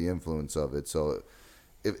under the influence of it. So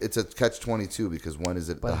it's a catch-22 because when is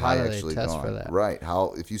it But the how high do they actually test gone? for that? Right.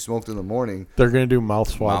 How if you smoked in the morning, They're going to do mouth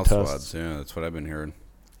swab Mouth tests. swabs. Yeah, that's what I've been hearing.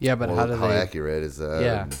 Yeah, but how do how they? accurate is that?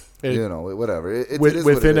 Yeah. And, It- you know, whatever. It is Within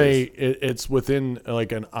what it is. it's within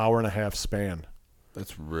like an hour and a half span.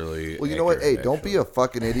 That's really. Well, you know what? Hey, accurate, don't be a actually.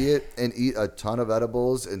 fucking idiot and eat a ton of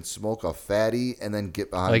edibles and smoke a fatty and then get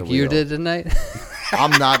behind Like the wheel. you did tonight?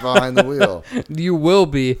 I'm not behind the wheel. You will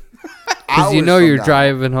be. Because you Hours know from you're now.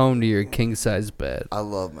 driving home to your king size bed. I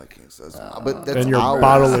love my king size, but that's And your hours.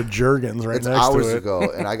 bottle of Jergens right It's next hours to it.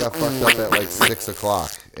 ago, and I got fucked up at like 6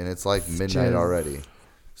 o'clock, and it's like midnight Jizz. already.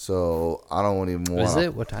 So I don't even want. Is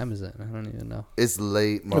it? What time is it? I don't even know. It's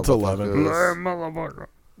late. It's 11. motherfuckers.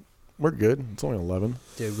 We're good. It's only 11.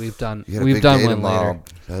 Dude, we've done You got a we've big done day one tomorrow. later.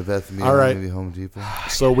 Bed Bath & Beyond, All right. maybe Home Depot.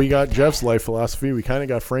 So we got Jeff's life philosophy. We kind of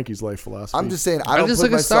got Frankie's life philosophy. I'm just saying, I I don't just put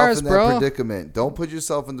look at myself stars, in that bro. predicament. Don't put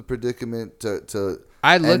yourself in the predicament to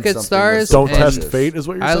I end look at something stars. that's so Don't and test precious. fate, is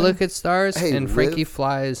what you're I saying? look at stars, Hey, and Frankie live-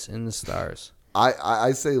 flies in the stars.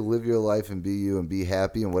 I say live your life and be you and be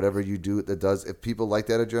happy and whatever you do that does. If people like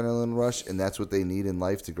that adrenaline rush and that's what they need in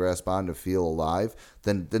life to grasp on to feel alive,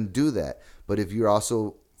 then do that. But if you're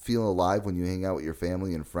also feeling alive when you hang out with your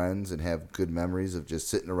family and friends and have good memories of just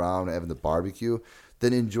sitting around and having the barbecue,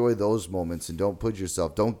 then enjoy those moments and don't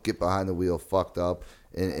don't get behind the wheel fucked up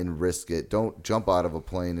and risk it. Don't jump out of a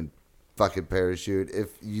plane and fucking parachute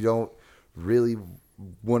if you don't really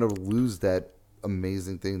want to lose that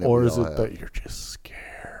amazing thing that Or we is all it have. that you're just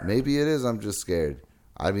scared? Maybe it is. I'm just scared.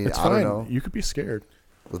 I mean, It's I fine. don't know. You could be scared.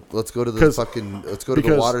 Let's go to the 'Cause- let's go to the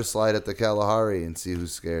because- water slide at the Kalahari and see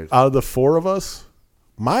who's scared. Out of the four of us,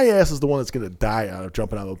 my ass is the one that's going to die out of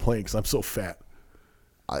jumping out of a plane because I'm so fat.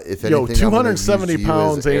 If Yo, anything, 270 I'm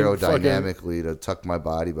pounds use ain't aerodynamically to tuck my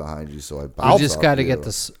body behind you, so I You bounce just off got to you. get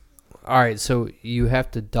this. All right, so you have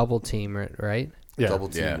to double team it, right? Yeah. double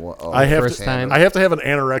team. Yeah. One, I have First to. time. I have to have an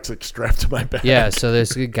anorexic strapped to my back. Yeah, so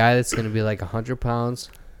there's a guy that's going to be like 100 pounds.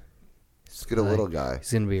 Just get a little guy.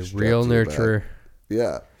 He's going to be a strapped real to your back. nurturer.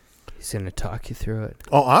 Yeah. He's going to talk you through it.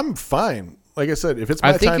 Oh, I'm fine. Like I said, if it's my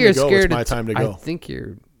I think time you're to go, scared. it's my time to I go. think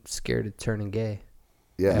you're scared of turning gay.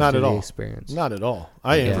 Yeah. Not after at the all. Experience. Not at all.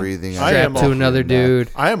 I am. Yeah. Breathing. I Strapped am to all- another dude.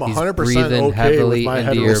 I am He's 100% breathing okay heavily with my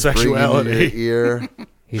into your heterosexuality. Breathing in your ear.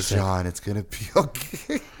 He's like, John, it's gonna be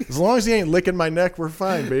okay. As long as he ain't licking my neck, we're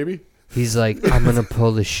fine, baby. he's like, I'm gonna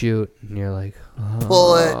pull the chute, and you're like,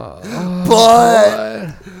 Pull it. Pull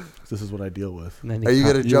it. This is what I deal with. and then he Are you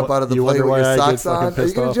co- gonna jump out of the you plane wonder with your why I get socks fucking on? Are you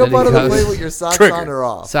pissed gonna off? jump Then out he of the goes- plane with your socks Trigger. on or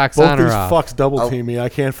off? socks Both on or these off? fucks double Oh. team me. I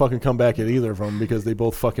can't fucking come back at either of them because they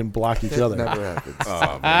both fucking block each other. Never happens.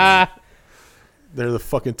 Oh, man. They're the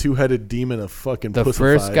fucking two-headed demon of fucking The pussified.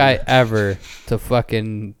 first guy ever to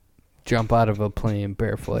fucking jump out of a plane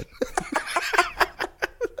barefoot.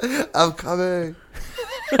 I'm coming.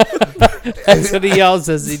 That's what he yells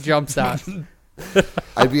as he jumps out.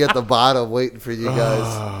 I'd be at the bottom waiting for you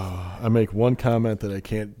guys. I make one comment that I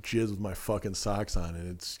can't jizz with my fucking socks on, and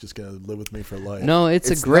it's just gonna live with me for life. No, it's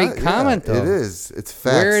a great not- yeah, comment though. It is. It's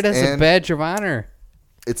facts. Wear it as a and badge of honor.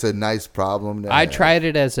 It's a nice problem. To I have. tried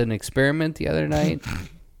it as an experiment the other night.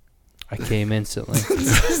 I came instantly.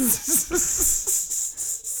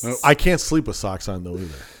 I can't sleep with socks on though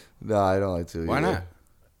either. No, I don't like to. Why either. not?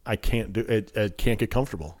 I can't do it. I can't get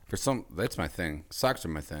comfortable. That's my thing. Socks are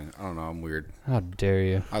my thing. I don't know. I'm weird. How dare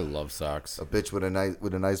you? I love socks. A bitch with a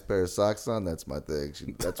nice pair of socks on. That's my thing.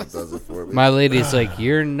 That's what does it for me. My lady's like,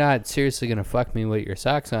 you're not seriously gonna fuck me with your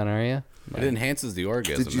socks on, are you? It enhances the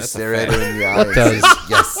orgasm. Did you That's a stare at fact. her in the eye? and does? say,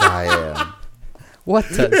 Yes, I am. What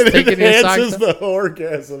does taking your socks Enhances off? the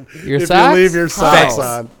orgasm. Your if socks? you leave your socks How?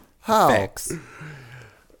 on. How? Facts.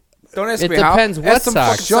 Don't ask It me how. depends what Ask some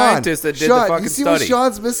socks. fucking Sean, scientists that did Sean, the fucking you see study. what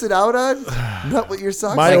Sean's missing out on? Not with your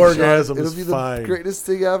socks. My on, orgasm Sean. is It'll be the fine. greatest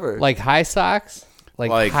thing ever. Like high socks?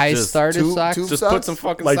 Like high just starter two- socks? two- Just socks? put some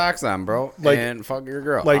fucking Like- socks on, bro, like- and fuck your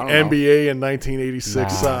girl. Like I don't know. NBA in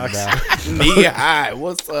 1986 socks. Nah. Knee high.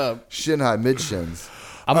 What's up? shin high, mid shins,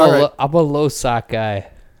 I'm All a right. I'm a low sock guy.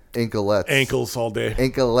 anklets, Ankles all day.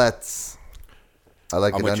 anklets. I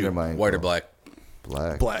like I'm it with under you. my White or ankle. black?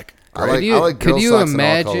 Black. Black. I like, Could you, I like could girl you socks in all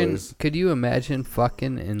imagine? colors. Could you imagine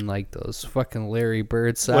fucking in like those fucking Larry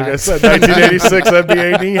Bird socks? Like I said, 1986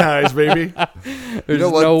 NBA knee highs, baby. There's know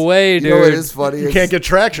what? no way, dude. You know what is funny? You is can't get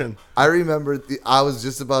traction. I remember. I was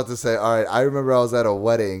just about to say. All right. I remember I was at a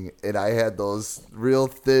wedding and I had those real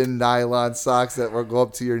thin nylon socks that were go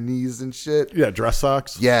up to your knees and shit. Yeah, dress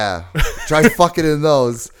socks. Yeah. Try fucking in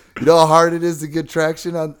those. You know how hard it is to get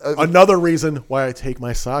traction on. Another reason why I take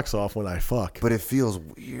my socks off when I fuck. But it feels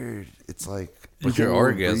weird. It's like. What's your a little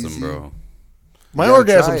orgasm, breezy. bro? My You gotta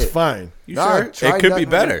try orgasm's it. fine. You Nah, sure? try It could be nothing.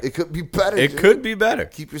 better. It could be better. It dude. could be better.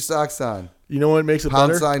 Keep your socks on. You know what makes it Pound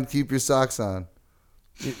better? sign, keep your socks on.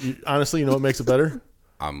 Honestly, you know what makes it better?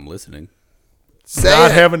 I'm listening. Say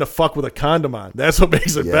Not it. having to fuck with a condom on. That's what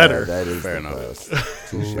makes it Yeah, better. that is Fair the enough. best.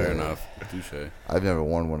 Fair enough. Touche. I've never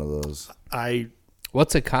worn one of those.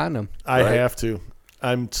 What's a condom? I Right. have to.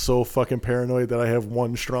 I'm so fucking paranoid that I have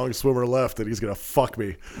one strong swimmer left that he's going to fuck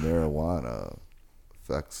me. Marijuana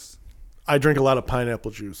affects I drink a lot of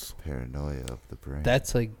pineapple juice. paranoia of the brain.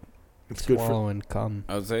 That's like It's good for. swallowing cum.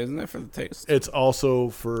 I would say, isn't that for the taste? It's also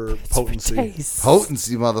for potency.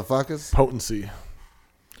 Potency, motherfuckers. Potency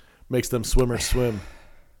makes them swimmers swim.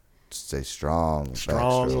 Stay strong.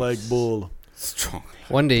 Strong backstrokes. like bull. Strong.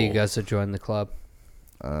 One day you guys will join the club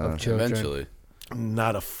of children. Eventually.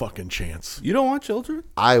 Not a fucking chance. You don't want children?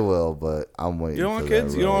 I will, but I'm waiting. You don't want for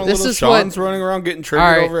kids? that You don't want road. This little is what- Sean's running around getting triggered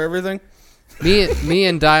All right. over everything? Me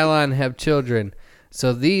and Dylon have children,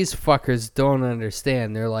 so these fuckers don't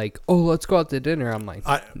understand. They're like, "Oh, let's go out to dinner." I'm like,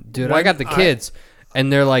 "Dude, I got the kids,"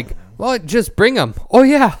 and they're like, "Well, just bring them." Oh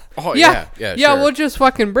yeah, Oh, yeah, sure. We'll just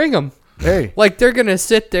fucking bring them. Hey, Like they're gonna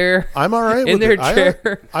sit there. I'm all right in with their it.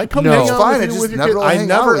 chair. I come No. hang It's out fine. I with you just with your never kids. I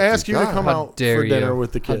hang out never with you. ask you to God. come How out dare for you? dinner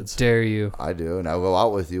with the How kids. dare you? I do, and I'll go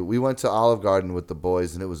out with you. We went to Olive Garden with the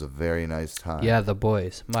boys, and it was a very nice time. Yeah, the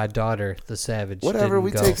boys. My daughter, the savage. Whatever, didn't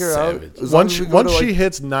we go. take her out. Savage. As long Once as she, we go once to, she like,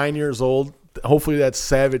 hits 9 years old, hopefully that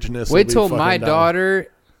savageness. will Wait be till fucking my down. daughter,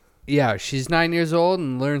 she's 9 years old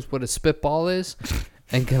and learns what a spitball is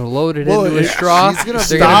and can load it Well, into a yeah, straw. she's gonna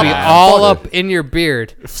They're stop going to be all fucking- up in your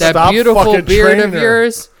beard. Stop That beautiful fucking beard of training her.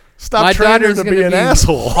 yours. Stop My training her daughter's to gonna be an be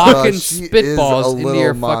asshole. Fucking she is spitballs a into little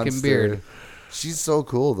your monster. fucking beard. She's so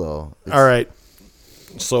cool, though. All right.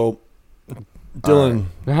 So, Dylan,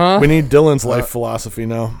 Huh? we need Dylan's life philosophy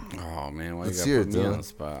now. Oh, man. Why you Let's got to hear put it, me on Dylan. the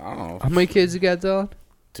spot? I don't know. How many kids you got, Dylan?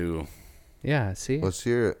 2. Yeah, see? Let's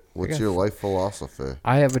hear it. What's your life philosophy?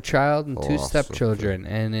 I have a child and 2 Philosophy. stepchildren,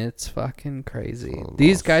 and it's fucking crazy.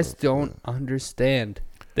 These guys don't understand.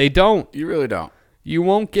 They don't. You really don't. You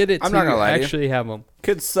won't get it I'm till not gonna you lie to you. actually have them.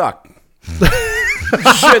 Kids suck.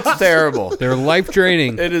 Shit's terrible. They're life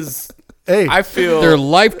draining. It is. Hey, I feel. They're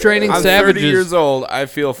life draining I'm savages. 30 years old. I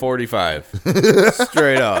feel 45.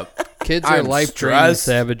 Straight up. Kids are I'm life draining stressed.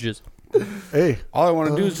 savages. hey, All I want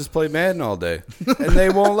to do is just play Madden all day, and they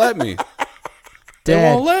won't let me. They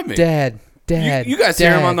Dad, won't let me. Dad. You guys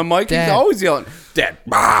hear him on the mic? Dad. He's always yelling, "Dad!"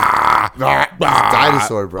 Bah, bah, bah.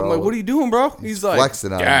 Dinosaur, bro. I'm like, "What are you doing, bro?" He's like,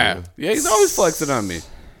 flexing on yeah. you. Yeah, he's always flexing on me.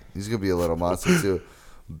 He's gonna be a little monster too.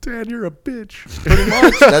 Dad, you're a bitch. Pretty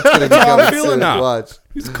much. That's gonna how become I'm a feeling serious now. watch.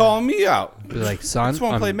 He's calling me out. Be like, son, just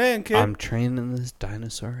wanna play man, kid. I'm training this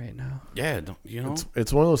dinosaur right now. Yeah, don't, you know.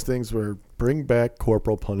 It's one of those things where bring back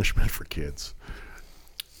corporal punishment for kids.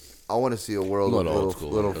 I want to see a world of Little old school,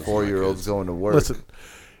 little doesn't 4-year-olds like kids. going to work. Listen,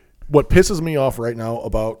 what pisses me off right now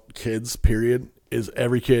about kids, period, is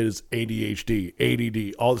every kid is ADHD,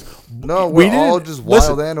 ADD. All this. No, We we're all didn't- just wild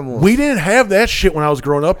listen, animals. We didn't have that shit when I was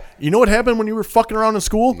growing up. You know what happened when you were fucking around in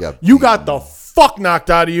school? You got got the fuck knocked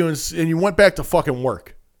out of you, and you went back to fucking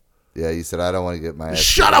work. Yeah, you said I don't want to get my ass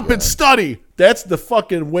Shut kicked up and again." study. That's the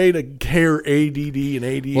fucking way to care ADD and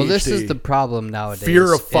ADHD. Well, this is the problem nowadays. fear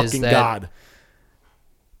of is fucking that God.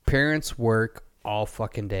 Parents work all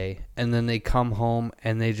fucking day, and then they come home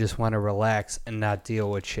and they just want to relax and not deal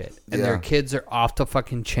with shit. And their Yeah. kids are off the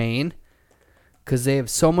fucking chain because they have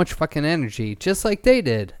so much fucking energy, just like they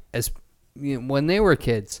did as when they were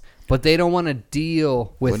kids. But they don't want to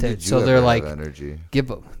deal with When it, did you so ever they're have like, energy. give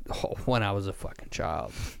up. Oh, when I was a fucking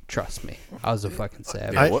child, trust me, I was a fucking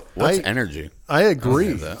savage. Yeah, what's I- energy? I agree.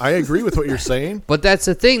 have that. I agree with what you're saying But that's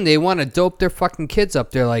the thing. They want to dope their fucking kids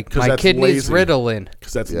up. They're like, 'Cause my that's kid needs lazy. Ritalin.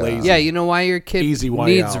 because that's Yeah. lazy. Yeah, you know why your kid Easy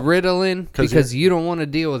way needs out. Ritalin? 'Cause Because you don't want to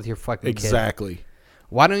deal with your fucking kid. Exactly.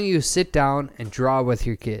 Why don't you sit down and draw with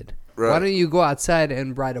your kid? Why Right. don't you go outside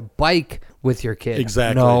and ride a bike with your kid?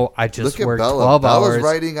 Exactly. No, I just Look at worked Bella. 12 Bella's hours.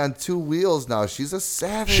 riding on 2 wheels now. She's a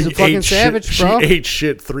savage. She's a fucking ate savage, shit, bro. She ate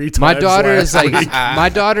shit 3 times. My daughter is last like week. my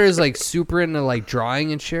daughter is like super into like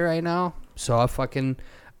drawing and shit right now. So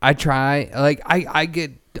I try like I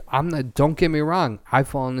get I'm not don't get me wrong. I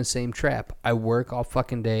fall in the same trap. I work all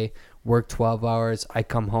fucking day, work 12 hours. I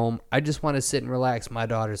come home. I just want to sit and relax. My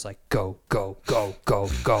daughter's like, go, go, go, go,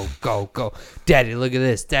 go, go, go. Daddy, look at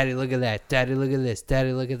this. Daddy, look at that. Daddy, look at this.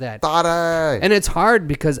 Daddy, look at that. Daddy. And it's hard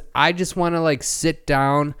because I just want to like sit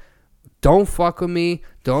down. Don't fuck with me.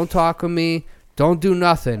 Don't talk with me. Don't do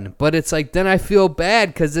nothing. But it's like then I feel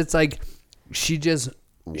bad because it's like she just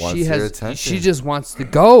Wants she your has attention. she just wants to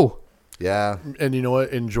go. Yeah. And you know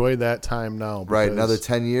what? Enjoy that time now. Right. because Another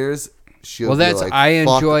 10 years. She'll Well, be that's like, I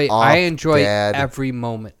 "Fuck enjoy off, I enjoy Dad." every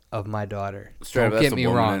moment. of my daughter. Straight up, Don't that's get a me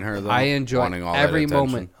woman wrong. in her, though, I enjoy wanting all that every attention.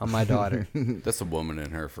 moment of my daughter That's a woman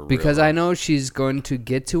in her for real. because though. I know she's going to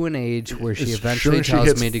get to an age where she As eventually soon as she tells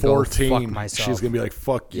hits me to 14, go fuck myself. she's gonna be like,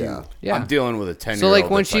 "Fuck you." Yeah. yeah. I'm dealing with a 10-year-old. So like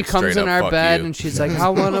when that's, she like, comes straight in up, our "Fuck bed you." and she's like, "I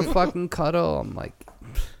want to fucking cuddle," I'm like,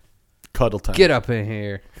 Cuddle time. "Get up in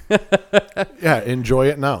here." Yeah, enjoy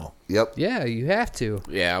it now. Yep. Yeah, you have to.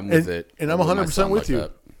 Yeah, I'm with it. And I'm with my 100% son with like you.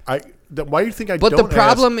 that. Why do you think I But don't the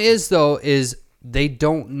problem is though is they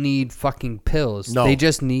don't need fucking pills. No. They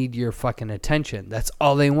just need your fucking attention. That's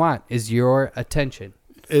all they want is your attention.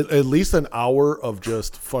 at least an hour of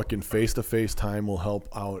just fucking face-to-face time will help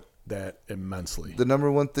out that immensely. The number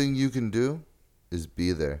one thing you can do is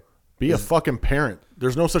be there. Be a fucking parent.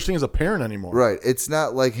 There's no such thing as a parent anymore. Right. It's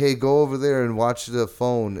not like, hey, go over there and watch the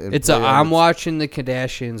phone. And It's play on I'm the- watching the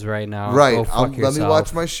Kardashians right now. Right. Go fuck Let yourself. me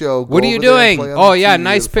watch my show. What Go are you over there and doing? play on Oh the yeah, TV or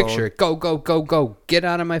nice the phone. picture. Go, go, go, go. Get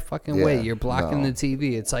out of my fucking way. Yeah, You're blocking no. the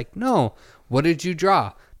TV. It's like, no. What did you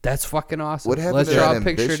draw? That's fucking awesome. What happened Let's to draw that a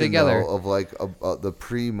picture ambition, together. though, of like the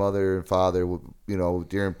pre-mother and father,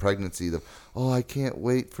 during pregnancy? I can't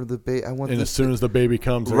wait for the baby. I want And this. as soon as the baby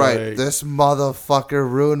comes, they're Right. like, This motherfucker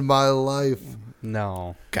ruined my life.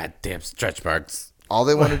 No. Goddamn stretch marks. All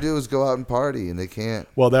they want to do is go out and party, and they can't.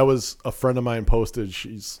 well, that was a friend of mine posted.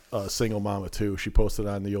 She's a single mama too. She posted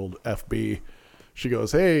on the old FB. She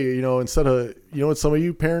goes, "Hey, instead of what some of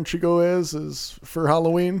you parents should go as is for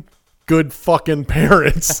Halloween, good fucking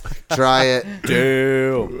parents." Try it.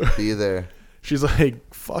 Dude. Be there. She's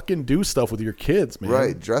like, "Fucking do stuff with your kids, man."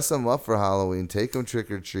 Right. Dress them up for Halloween. Take them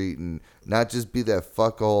trick-or-treating. Not just be that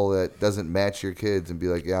fuckhole that doesn't match your kids and be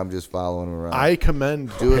like, yeah, I'm just following them around. I commend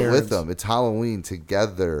Do parents. it with them. It's Halloween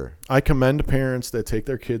together. I commend parents that take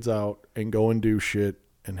their kids out and go and do shit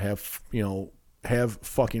and have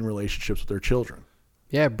fucking relationships with their children.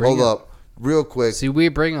 Yeah, bring Hold it. up. Real quick. See, we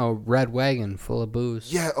bring a red wagon full of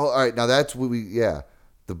booze. Yeah. Oh, all right. Now that's what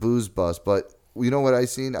the booze bus. But you know what I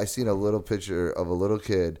seen? I seen a little picture of a little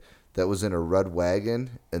kid that was in a red wagon,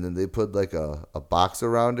 and then they put like a box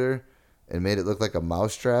around her and made it look like a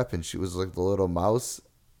mouse trap, and she was like the little mouse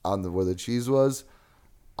on where the cheese was.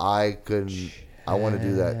 I couldn't. I want to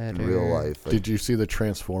do that in real life. Like, Did you see the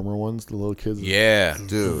Transformer ones, the little kids? Yeah.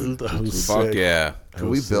 dude, That was Fuck sick. yeah. can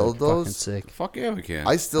we build Fucking those? sick. Fuck yeah, we can.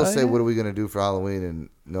 I still say, yeah. what are we gonna do for Halloween? And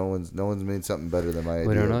no one's made something better than my idea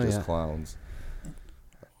We don't know of just yet. clowns.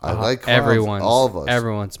 I like clowns. Everyone's All of us.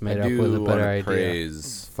 Everyone's made I up do with a better wanna idea.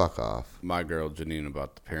 praise Fuck off. my girl Janine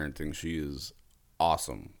about the parenting. She is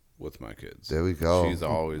awesome with my kids. There we go. She's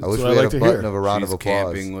always I wish what we I had like a to button hear. of a round she's of applause.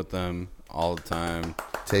 camping with them all the time,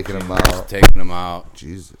 Taking them out. taking them out.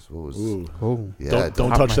 Jesus, what was? Ooh. Oh. Yeah,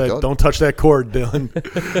 Don't touch that. don't- Don't touch that cord, Dylan.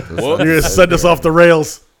 Whoops. You're gonna send us off the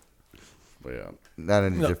rails. But yeah, Not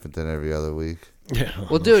any different than every other week. Yeah.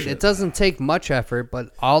 Well, dude, it doesn't take much effort,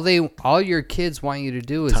 but all your kids want you to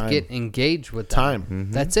do is Time. get engaged with them. Time.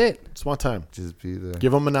 Mm-hmm. That's it. Just want time. Just be there.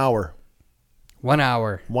 Give them an hour. 1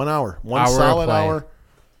 hour. 1 hour. One Hour of solid play. hour.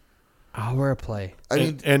 Hour of play. I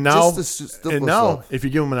mean, And now, just the simple stuff. if you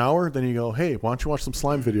give them an hour, then you go, "Hey, why don't you watch some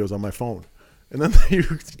slime videos on my phone?" And then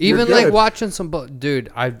you're Even good. like watching some,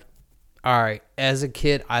 dude. All right. As a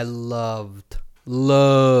kid, I loved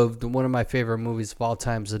one of my favorite movies of all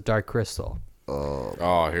time is The Dark Crystal.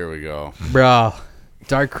 oh, here we go. Bro,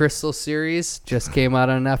 Dark Crystal series just came out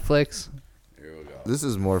on Netflix. Here we go. This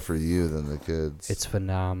is more for you than the kids. It's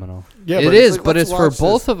phenomenal. Yeah, it but is, it's like, but let's it's for watch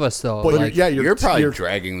both this. of us though. But Like, you're Probably you're-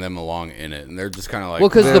 dragging them along in it, and they're just kind of like, well,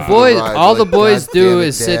 because the Yeah. boys, Right, all the like, boys God do damn it,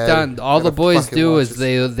 is sit Dad. down. All the Gotta boys fucking do watch is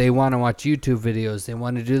this. they want to watch YouTube videos. They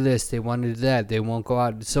want to do this. They want to do that. They won't go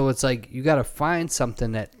out. So it's like you got to find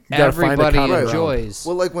something that gotta find a everybody common ground. enjoys.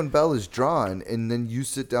 Well, like when Belle is drawing, and then you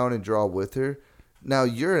sit down and draw with her. Now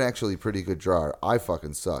you're an actually pretty good drawer. I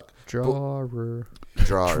fucking suck. Drawer.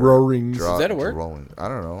 Drawer. Drawings. Draw- Is that a word? Drawing. I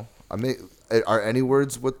don't know. Are any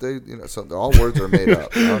words what they? So all words are made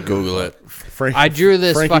up. I don't give a Google fuck. it. Frank, I drew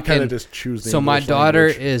this Frankie fucking. kinda just choose the So my English daughter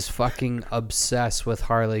language. is fucking obsessed with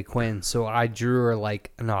Harley Quinn. So I drew her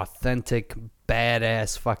like an authentic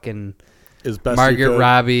badass fucking As best you Margaret could.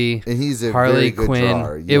 Robbie, And he's a Harley very good Quinn.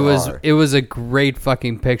 drawer. It You was are. it was a great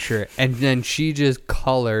fucking picture, and then she just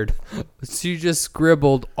colored. She just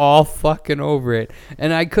scribbled all fucking over it,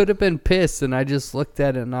 and I could have been pissed, and I just looked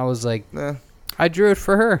at it and I was like, Nah. I drew it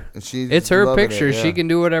for her. And she's It's her loving picture. it, She yeah. can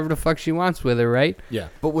do whatever the fuck she wants with it, right? Yeah.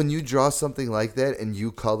 But when you draw something like that and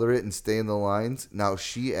you color it and stay in the lines, now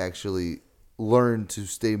she actually learned to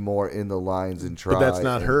stay more in the lines and try. But that's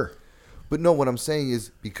not and- her. But no, what I'm saying is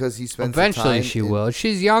because he spends the Eventually time she in- will.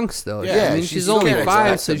 She's young still. Yeah, I mean, she's she's young. only You can't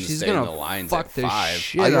 5, expect so them to she's stay in gonna the lines fuck at the 5.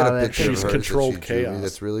 shit I got out a of that picture thing. of She's her controlled that she drew me chaos.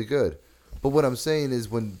 that's really good. But what I'm saying is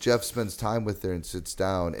when Jeff spends time with her and sits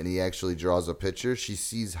down and he actually draws a picture, she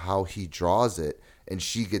sees how he draws it and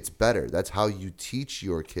she gets better. That's how you teach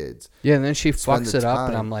your kids. Yeah, and then she Spend fucks the it up,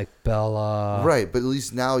 and time. I'm like, Bella. Right, but at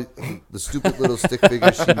least now the stupid little stick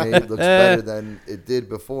figure she made looks better than it did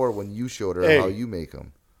before when you showed her how you make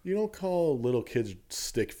them. You don't call little kids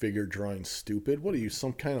stick figure drawing stupid. What are you,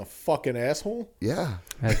 some kind of fucking asshole? Yeah.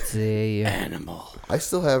 That's a animal. I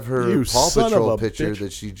still have her You Paw son of Patrol a picture bitch.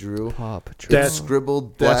 that she drew. Paw Patrol. It's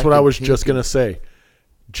scribbled black. That's what I and was pink just going to and- say.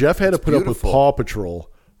 Jeff had to put up with beautiful. Paw Patrol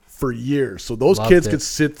for years. So those Loved kids it. could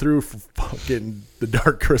sit through fucking the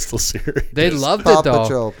Dark Crystal series. They loved Paw it though.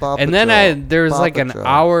 Patrol, Paw and then Patrol, there was Paw like Patrol. an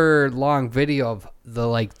hour-long video of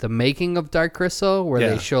the making of Dark Crystal, where Yeah.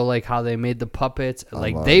 they show like how they made the puppets.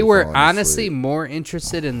 Like already they were falling honestly asleep. more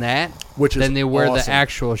interested in that Which is than they were the awesome.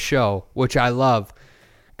 actual show, which I love,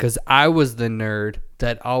 because I was the nerd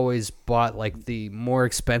that always bought like the more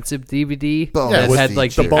expensive DVD Bonus that with had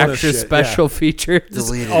like the the bonus extra shit, yeah. special features.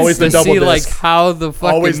 Deleted. Always to the double see like disc. how the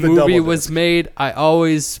Always fucking the movie double was disc. made. I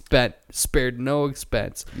always spared no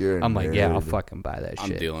expense. You're a I'm like, yeah, I'll nerd. fucking buy that I'm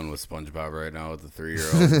shit. dealing with SpongeBob right now with the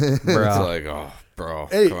 3-year-old. Bro. It's like, oh, bro.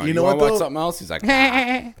 Hey, come on, you know wanna what, watch though? something else? He's like,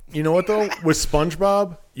 nah. You know what, though? With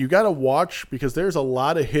SpongeBob, you got to watch because there's a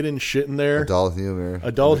lot of hidden shit in there. Adult humor.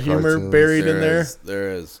 Adult in the humor cartoons. buried in there. There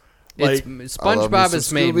is. Like, I love me SpongeBob some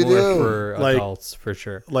is made Scooby-Doo. more for Like- adults for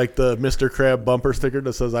sure. Like the Mr. Crab bumper sticker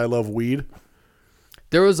that says "I love weed"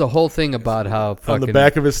 There was a whole thing about how fucking on the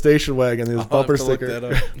back of his station wagon. His I'll bumper have to look sticker,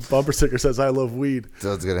 that bumper sticker says "I love weed."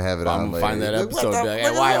 Doug's going to have it I'm on going to later. find that Like, episode. what Be the like,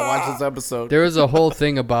 fuck hey, why is watch that? this episode? there was a whole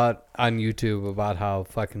thing about on YouTube about how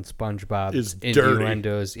fucking SpongeBob's Is dirty.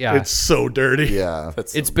 innuendos. Yeah, It's so dirty. Yeah.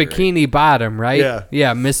 That's it's so great. Bikini Bottom, right? Yeah.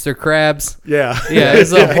 yeah, Mr. Krabs. Yeah, Yeah,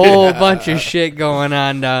 there's a whole bunch of shit going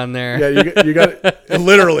on down there. Yeah, you got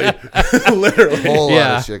literally, literally. Whole lot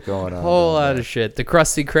Yeah. of shit going on. Whole down lot there. of shit. The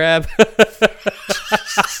Krusty Krab.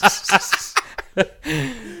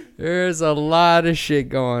 There's a lot of shit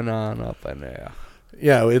going on up in there.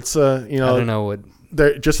 Yeah, it's I don't know what.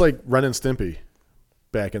 they're just like Ren and Stimpy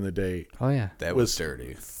back in the day. Oh yeah. That was was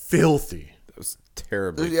dirty. Filthy. That was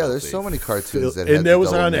terribly Yeah, there's filthy. so many cartoons that had And that was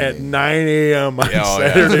double on at meaning. 9 a.m. on Yeah, oh,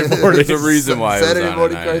 yeah. Saturday morning. There's a reason why it was Saturday on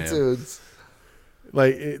morning at 9 a.m. cartoons.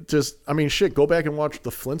 Like, it just, I mean, shit, go back and watch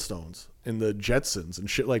the Flintstones and the Jetsons and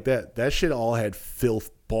shit like that. That shit all had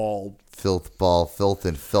filth ball. Filth ball, filth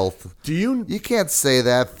and filth. Do you You can't say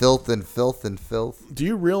that. Filth and filth and filth. do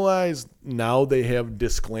you realize now they have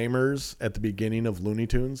disclaimers at the beginning of Looney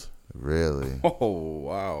Tunes Really? Oh,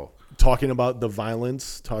 wow. talking about the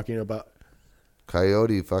violence, talking about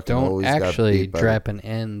Coyote fucking Don't always actually got beat by drop an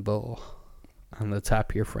anvil on the top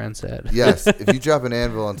of your friend's head. Yes, if you drop an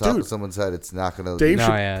anvil on top Dude. of someone's head, it's not gonna. Dave, No,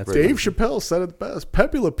 yeah, it's Dave Chappelle said it best.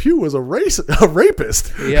 Pepe Le Pew was a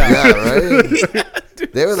rapist. Yeah. Yeah, right.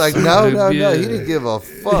 They were like, no, no, no. He didn't give a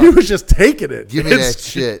fuck. He was just taking it. Give me that It's-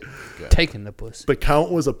 shit. Taking the pussy. The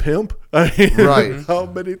Count was a pimp. I mean, Right. How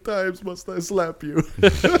many times must I slap you?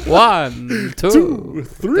 1, 2, 2,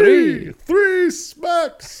 3, 3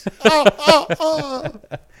 smacks.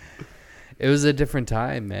 It was a different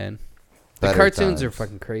time, man. The Better cartoons are times.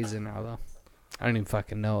 fucking crazy now, though. I don't even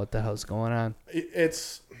fucking know what the hell's going on.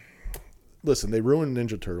 It's listen. They ruined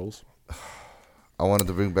Ninja Turtles. I wanted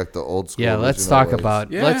to bring back the old school. Yeah, let's original talk ways.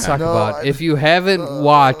 about. Yeah. Let's talk No, about. If you haven't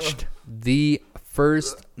watched the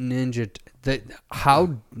first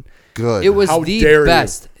how Good. it was How the dare you.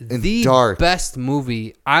 best, And the dark. best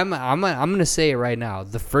movie. I'm gonna say it right now.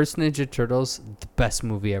 The first Ninja Turtles, the best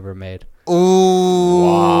movie ever made. Ooh.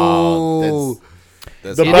 Wow.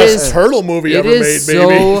 That's The It best is- turtle movie It ever is made,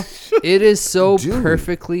 baby. so. It is so Dude.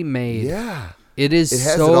 perfectly made. Yeah. It is It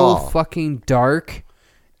has it so all. fucking dark.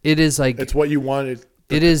 It is like It's what you wanted.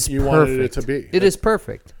 it is You perfect. wanted it to be. It is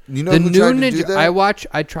perfect. You know the who new tried to do Ninja. that?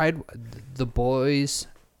 I tried. The boys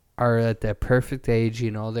are at that perfect age. You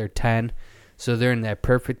know, they're 10, so they're in that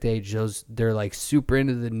perfect age. They're like super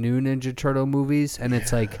into the new Ninja Turtle movies, and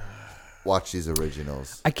it's like Watch these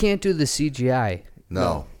originals. I can't do the CGI.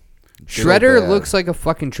 No. Shredder bad. looks like a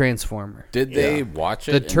fucking transformer. Did they watch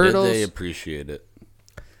it? The and Turtles- Did they appreciate it?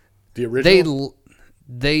 The original.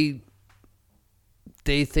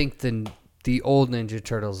 They think the old Ninja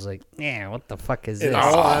Turtles is like, yeah, what the fuck is In this?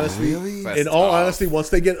 all honesty, really? That's in all tough. honesty, once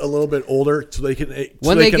they get a little bit older, so they can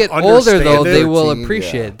When they get older, understand though, it, they will 13,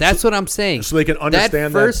 appreciate yeah. it. That's what I'm saying. So they can understand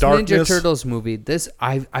that first Ninja darkness. Turtles movie. This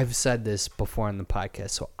I've said this before in the podcast,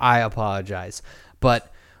 so I apologize.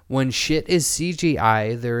 But when shit is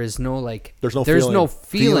CGI, there is no like. There's no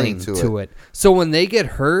feeling to to it. So when they get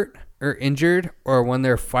hurt or injured, or when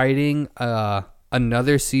they're fighting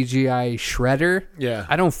another CGI Shredder, Yeah.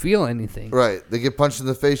 I don't feel anything. Right. They get punched in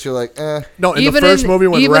the face. You're like, eh. No, in the Even first movie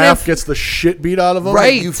when even Raph if- gets the shit beat out of him.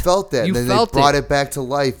 Right. You felt that. You And then felt they brought it. it back to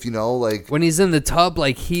life, like, When he's in the tub,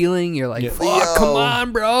 like healing, you're like, Yeah. fuck, Leo. come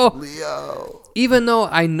on, bro. Leo, Even though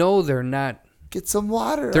I know they're not get some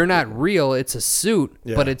water. they're not real, it's a suit,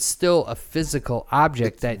 Yeah. but it's still a physical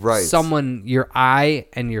object that right. someone, your eye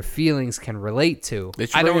and your feelings can relate to. They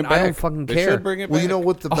should I bring don't it back. I don't fucking They care. should bring it Well, back. you know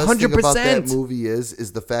what the best thing about that 100%. movie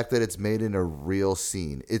is the fact that it's made in a real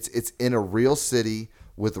scene. It's in a real city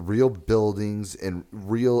with real buildings and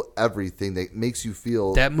real everything that makes you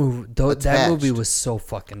feel That movie that attached. movie was so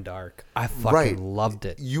fucking dark. I fucking Right. loved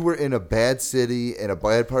it. You were in a bad city in a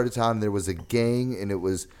bad part of town. There was a gang, and it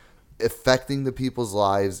was affecting the people's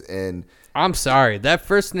lives. And I'm sorry. That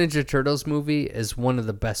first Ninja Turtles movie is one of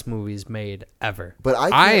the best movies made ever. but I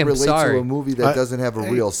can't am relate sorry. to a movie that doesn't have a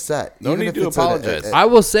real set. no Even need if to it's a- apologize. I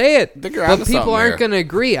will say it, think you're but onto people something aren't there. going to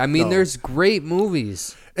agree. I mean, No. there's great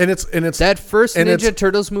movies. And it's That first and Ninja it's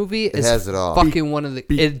Turtles movie is has it all. fucking one of the.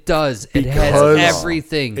 It does. It has because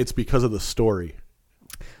everything. It's because of the story.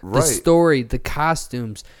 The right. story, the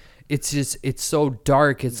costumes. It's just, it's so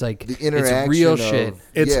dark. It's like, The it's interaction real of- shit.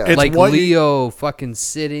 It's Yeah. it's Like what you- Leo fucking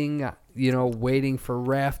sitting, waiting for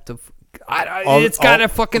Raph to. All- It's got all- a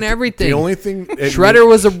fucking everything. The only thing Shredder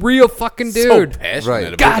was a real fucking dude. So passionate Right.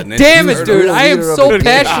 about God the Ninja damn it, Turtles. dude. I am Leader of so a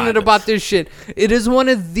gang. passionate about this shit. It is one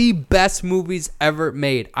of the best movies ever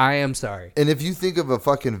made. I am sorry. And if you think of a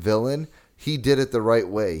fucking villain, he did it the right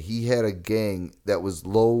way. He had a gang that was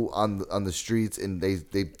low on the streets, and they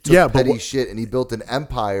took Yeah, but petty what- shit, and he built an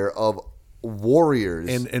empire of warriors.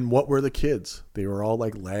 and what were the kids? They were all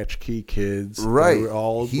like latchkey kids. Right. They were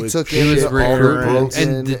all He with took shit in He was all all their around. broken-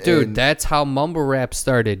 And dude, and- that's how mumble rap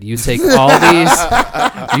started. You take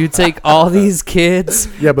all these kids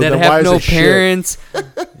Yeah, but that then why have is no it shit? parents.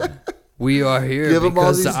 We are here Give 'em all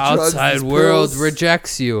because these the drugs, outside these world pills.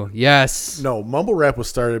 rejects you. Yes. No, mumble rap was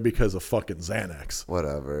started because of fucking Xanax.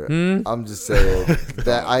 Whatever. Hmm? I'm just saying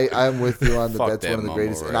that I'm with you on that. Fuck That's that one of the mumble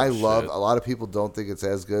greatest. And rap I love. shit. A lot of people don't think it's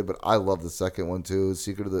as good, but I love the second one too.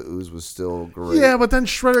 Secret of the Ooze was still great. Yeah, but then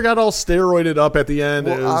Shredder got all steroided up at the end.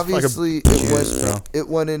 Well, it was obviously, fucking, it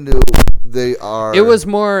went into they are. It was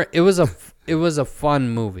more. It was a fun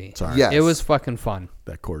movie. Sorry. Yes. It was fucking fun.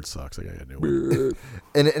 that chord sucks. I got a new one.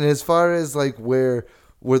 and as far as like where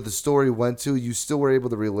the story went to, you still were able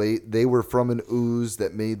to relate. They were from an ooze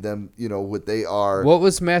that made them, what they are. What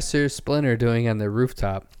was Master Splinter doing on the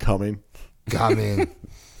rooftop? Coming. I mean,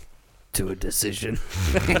 To a decision.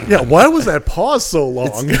 Yeah, why was that pause so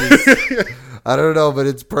long? I don't know, but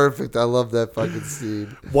it's perfect. I love that fucking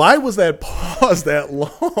scene. Why was that pause that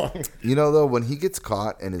long? Though, when he gets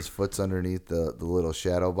caught and his foot's underneath the little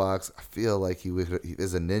shadow box, I feel like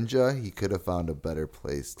as a ninja, he could have found a better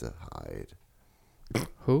place to hide.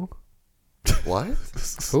 Who? What?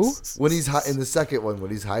 Who? When he's in the second one,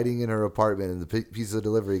 when he's hiding in her apartment and the pizza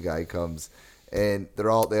delivery guy comes, and they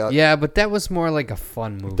all Yeah, but that was more like a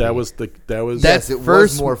fun movie. That was Yes, it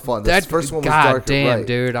was more fun. The first one was God darker, damn, right.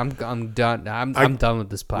 dude, I'm done. I'm done with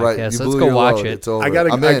this podcast. Right, you Let's blew go your watch load. it. It's over. I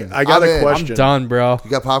got I'm in. I got I'm a in. question. I'm done, bro. You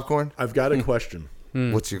got popcorn? I've got a question.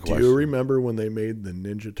 What's your Do question? you remember when they made the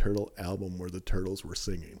Ninja Turtle album where the turtles were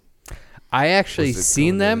singing? I actually Was it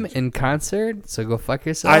seen them Teenage? in concert, so go fuck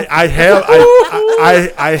yourself. I have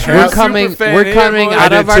I have we're coming. super fan We're here, coming boy.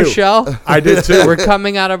 out I of did our too. shell. I did too. We're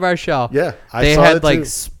coming out of our shell. Yeah, I they saw had it like too.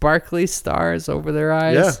 sparkly stars over their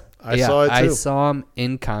eyes. Yeah, I saw it I too. saw them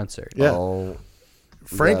in concert. Yeah. Oh,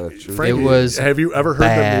 Frank, Yeah, true. Frankie, It was have you ever heard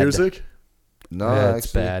bad. the music? no, Yeah, it's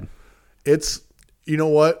actually, bad. It's you know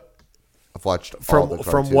what? I've watched all From the what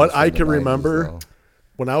cartoons I from the can 90s, remember, though.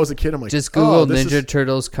 when I was a kid, I'm like, Just Google this Ninja is-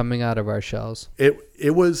 Turtles coming out of our shells.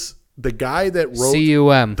 It was the guy that wrote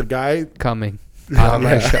CUM the guy. coming out of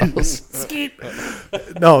our shells.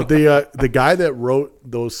 No, the guy that wrote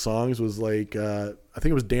those songs was like I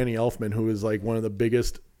think it was Danny Elfman, who is like one of the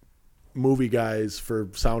biggest movie guys for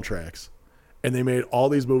soundtracks, and they made all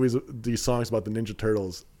these songs about the Ninja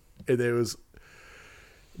Turtles. And it was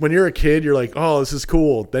when you're a kid, you're like, oh, this is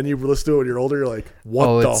cool. Then you listen to it when you're older, you're like, what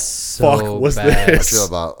Oh, the it's fuck so was bad. I this? feel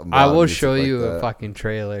about I will music show like you that. a fucking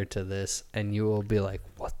trailer to this, and you will be like,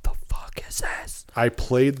 "What the fuck is this?" I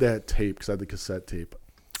played that tape because I had the cassette tape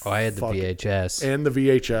Oh, I had the Fuck. VHS. and the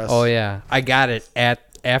VHS. Oh yeah, I got it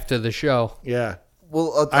after the show. Yeah.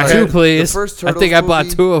 Well, I Two, had- please. The first I Turtles think I bought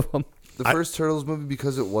movie- 2 of them. The first Turtles movie,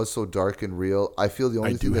 because it was so dark and real, I feel the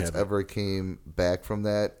only do thing that's have it. ever came back from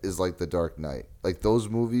that is like The Dark Knight. Like those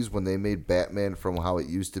movies when they made Batman from how it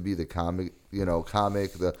used to be, the comic,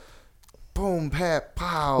 the boom, pat,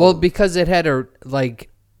 pow. Well, because it had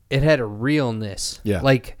it had a realness. Yeah.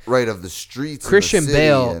 Like Right, of the streets. Christian and the city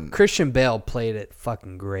Bale. and, Christian Bale played it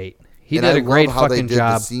fucking great. He and did I a great love how fucking they did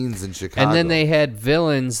job. The scenes in Chicago. And then they had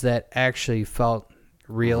villains that actually felt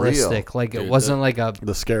realistic. Like it wasn't like a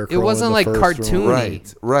The Scarecrow. It wasn't in the like first cartoony. one.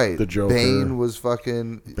 Right. The Joker. Bane was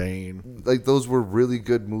fucking. Bane. Like those were really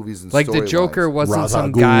good movies and Like the Joker storylines. wasn't Ra's al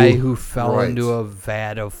some Ghul. guy who fell Right. into a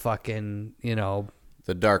vat of fucking,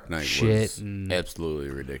 The Dark Knight Shit was and- absolutely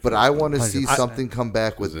ridiculous. But I want to see 100%. something come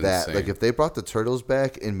back with was that. insane. Like if they brought the Turtles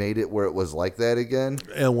back and made it where it was like that again,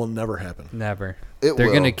 It will never happen. never. it They're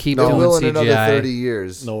will. gonna keep It doing will in another CGI. 30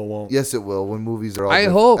 years. No, it won't. Yes, it will. When movies are all. I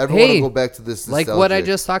different. hope. Everyone Hey, will go back to this. like what I nostalgic.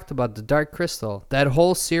 just talked about, the Dark Crystal. That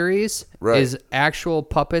whole series Right. is actual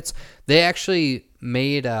puppets. They actually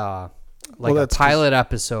made a Well, a that's pilot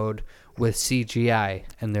episode with CGI,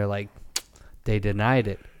 and they're like, they denied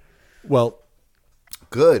it. Well,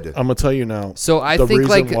 Good. I'm gonna tell you now. So I the think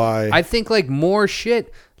reason why I think like more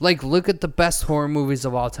shit. Like look at the best horror movies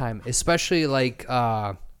of all time, especially like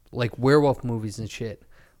werewolf movies and shit.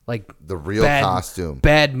 Like The real costume.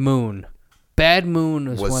 Bad Moon. Bad Moon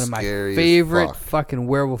is Was one of my scary as favorite fuck. fucking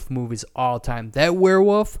werewolf movies all time. That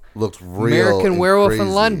werewolf Looked real. American and Werewolf crazy. in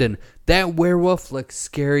London. That werewolf looks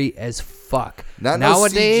scary as fuck. Not no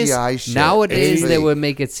nowadays, CGI shit. nowadays It's they fake. would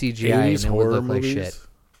make it CGI and 80s it would horror look like movies shit.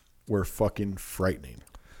 were fucking frightening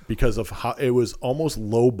because of how it was almost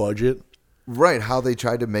low budget. Right. How they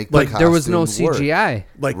tried to make Like, the There was no costume work. CGI.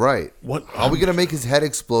 Like Right. What? How are we gonna make his head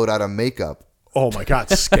explode out of makeup? Oh my god!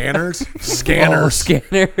 Scanners, Oh, scanners.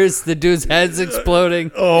 scanners. The dude's head's exploding.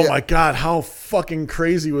 Oh Yeah. my god! How fucking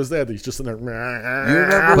crazy was that? He's just in there. You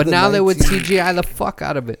remember But the now they would 19 CGI the fuck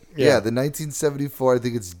out of it. Yeah, the 1974. I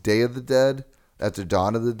think it's Day of the Dead. After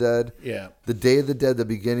Dawn of the Dead. Yeah. The Day of the Dead. The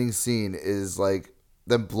beginning scene is like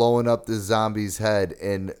them blowing up the zombie's head,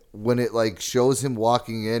 and when it like shows him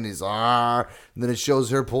walking in, he's and then it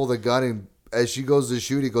shows her pull the gun, and as she goes to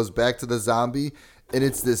shoot, he goes back to the zombie, and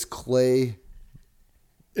it's this clay.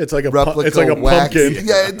 It's like a Replica it's like a wax. pumpkin.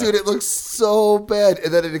 Yeah, dude, it looks so bad,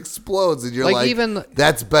 and then it explodes, and you're Like, like, even-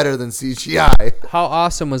 that's better than CGI. How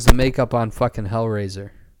awesome was the makeup on fucking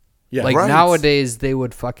Hellraiser? Yeah. Like Right. nowadays they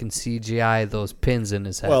would fucking CGI those pins in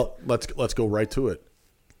his head. Well, let's go right to it.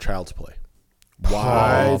 Child's Play.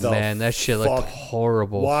 Why oh the man, that shit fuck, looked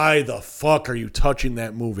horrible. Why the fuck are you touching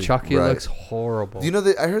that movie? Chucky Right. looks horrible. Do you know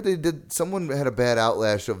that I heard they did? Someone had a bad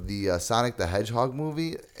outlash of the Sonic the Hedgehog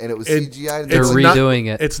movie, and it was CGI. They're It's redoing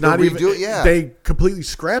it. It's not They're even. redo- yeah. They completely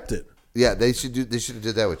scrapped it. Yeah, they should do. They should have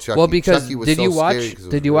did that with Chucky. well, because Chucky was did so you watch? scary 'cause it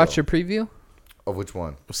was Did you watch real. the preview? Of which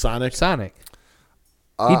one? Sonic. Sonic.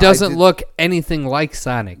 I He doesn't did- look anything like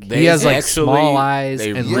Sonic. They he has like actually- small eyes they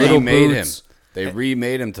and little remade boots. him. They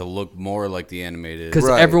remade him to look more like the animated. Because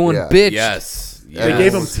Right, everyone yeah. bitched. Yes, They yes.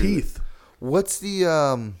 gave him teeth. What's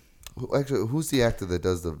the Actually, who's the actor that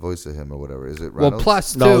does the voice of him or whatever? Is it Well, Reynolds?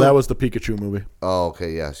 plus No, too, that was the Pikachu movie. Oh,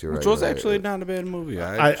 okay. Yes, you're Which right. was you're right, actually right. not a bad movie.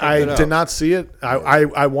 I did not see it. I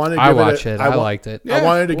wanted to I give watched it. it. I liked it. I Yeah,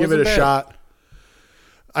 wanted to it give it a wasn't bad. shot.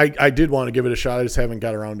 I did want to give it a shot. I just haven't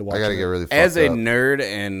got around to I watching gotta it. get really fucked As a up. nerd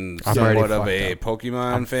and I'm already somewhat of a fucked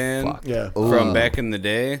Pokemon fan fucked. Yeah. from back in the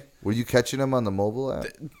day, Were you catching him on the mobile app?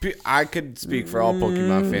 I could speak for all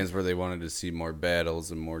Pokemon fans where they wanted to see more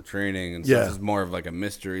battles and more training and Yeah. stuff. It's more of like a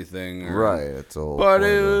mystery thing. Right. It's a whole But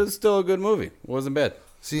point it of was still a good movie. It wasn't bad.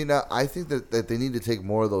 See, now I think that they need to take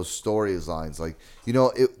more of those storylines. Like,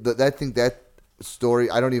 I think that story,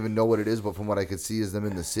 I don't even know what it is, but from what I could see is them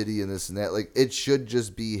in the city and this and that. Like, it should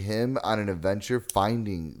just be him on an adventure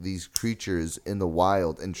finding these creatures in the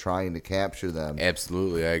wild and trying to capture them.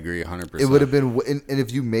 Absolutely, I agree 100%. It would have been, and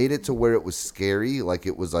if you made it to where it was scary, like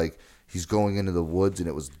it was like he's going into the woods and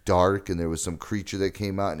it was dark and there was some creature that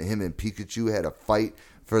came out and him and Pikachu had a fight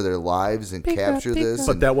for their lives and capture this.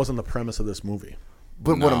 But that wasn't the premise of this movie.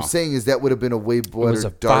 But what No. I'm saying is that would have been a way it better was a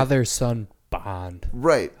dark. father-son bond.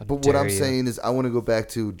 Right. But what I'm dare you. saying is I want to go back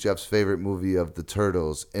to Jeff's favorite movie of the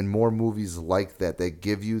Turtles and more movies like that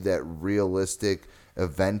give you that realistic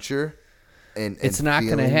adventure. And It's not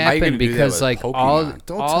going to feeling. How you happen gonna do that because with like Pokemon?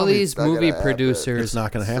 Don't all tell me these it's not gonna movie happen. producers, It's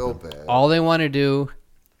not going to So happen. bad. all they want to do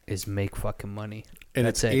is make fucking money. And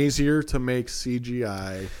That's it's it. easier to make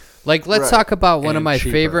CGI. Like, let's Right. talk about one of And my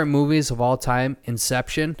cheaper. favorite movies of all time,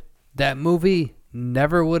 Inception. That movie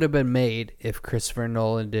never would have been made if Christopher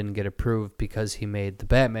Nolan didn't get approved because he made the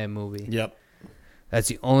Batman movie. Yep. That's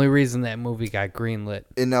the only reason that movie got greenlit.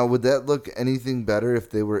 And now, would that look anything better if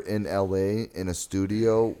they were in LA in a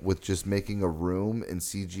studio with just making a room and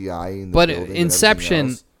CGI? But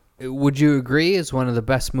Inception, would you agree, is one of the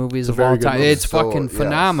best movies a of all very good time? movie. It's So, fucking yes,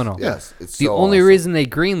 phenomenal. yes, it's the so only awesome. reason they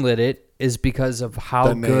greenlit it is because of how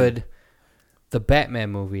The name. good the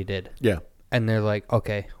Batman movie did. Yeah. and they're like,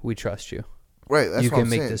 okay, we trust you. Right, that's You what can I'm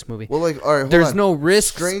make saying. this movie. Well, like, all right, hold There's on. no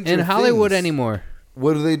risks Stranger in Hollywood Things. anymore.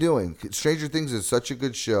 What are they doing? Stranger Things is such a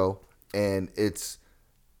good show, and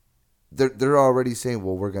they're already saying,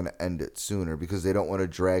 well, we're going to end it sooner because they don't want to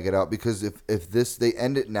drag it out. Because if they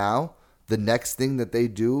end it now, the next thing that they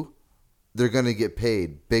do, they're going to get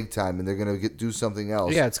paid big time, and they're going to do something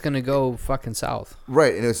else. Yeah, it's gonna go fucking south.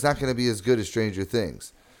 Right, and it's not going to be as good as Stranger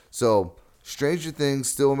Things. So Stranger Things,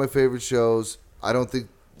 still one of my favorite shows. I don't think.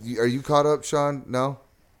 Are you caught up, Sean? No.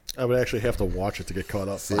 I would actually have to watch it to get caught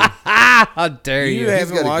up. See? How dare You you?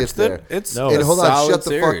 haven't gotta watched get it? there. It's No. a And hold on, solid shut the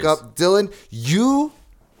series. fuck up, Dylan. You.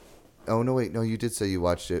 Oh no, wait, no, you did say you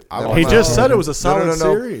watched it. I Never watched He mind. just said it was a solid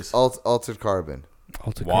series. Altered Carbon.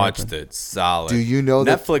 Watched it. Solid. Do you know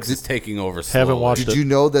that- Netflix is taking over slowly. Haven't watched Did you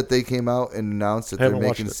know that they came out and announced that Haven't they're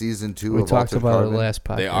watched making it. season 2 We of talked Altered about Carbon? it last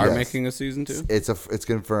podcast. They are Yes. making a season 2? It's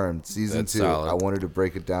confirmed. Season That's 2. solid. I wanted to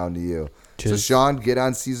break it down to you. So Just- Sean, get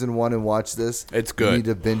on season 1 and watch this. It's You good. need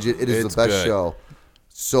to binge it. It is It's the best good. show.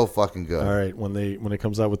 So fucking good. All right, when it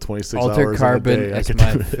comes out with 26 Altered hours Carbon in a day, I is can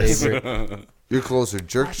my do this. favorite. You're closer.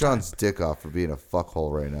 Jerk Sean's dick off for being a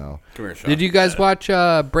fuckhole right now. Come here, Sean. Did you guys watch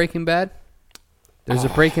Breaking Bad? There's a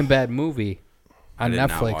Breaking Bad movie on did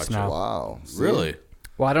not Netflix watch it. now. Wow. See? Really?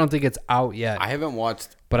 Well, I don't think it's out yet, I haven't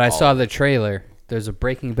watched. but I all saw of the it. trailer. There's a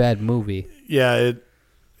Breaking Bad movie. Yeah,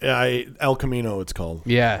 El Camino it's called.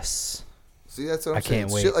 Yes. See, that's what I'm I saying.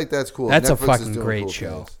 can't wait. Shit like that's cool. That's a Netflix is fucking doing great cool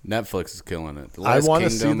show. things. Netflix is killing it. The I Last wanna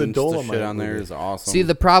see the Kingdom, Dolomite shit on there movie. is awesome. See,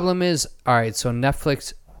 the problem is, all right, so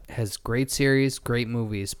Netflix has great series, great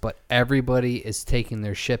movies, but everybody is taking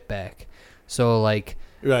their shit back. So, like,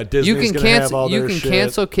 Yeah, Disney's you can gonna have cancel all you their can shit.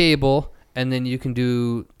 cancel cable, and then you can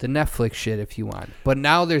do the Netflix shit if you want. But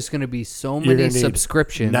now there's going to be so You're many gonna need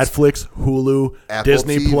subscriptions. Netflix, Hulu, Apple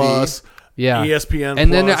Disney TV. Plus, Yeah. ESPN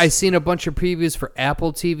And then Plus. I seen a bunch of previews for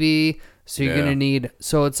Apple TV. So you're Yeah. gonna need.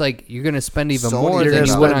 So it's like you're gonna spend even Sony more You're than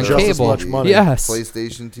gonna you would spend on just as cable. much money. Yes.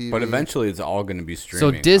 PlayStation TV. but eventually, it's all going to be So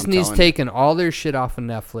streaming. I'm Disney's telling you. taking all their shit off of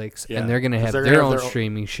Netflix, Yeah. and they're gonna 'Cause have they're their gonna own have their own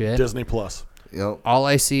streaming shit. Disney Plus. You know, All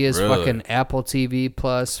I see is Really? fucking Apple TV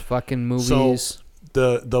Plus, fucking movies.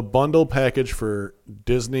 So the bundle package for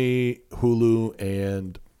Disney, Hulu,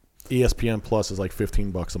 and ESPN Plus is like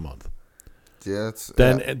 $15 a month. yeah, it's,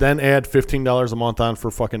 Then add $15 a month on for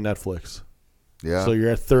fucking Netflix. yeah. So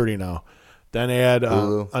you're at 30 now. Then add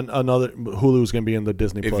Hulu. another. Hulu's gonna be in the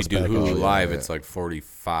Disney If Plus you do package. Hulu yeah, Live, yeah. it's like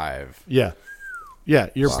 45. Yeah,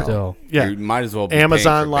 you're Still. yeah. You might as well be paying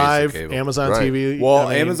Amazon for Live, basic cable. Amazon Right. TV. Well, I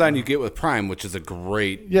mean, Amazon you get with Prime, which is a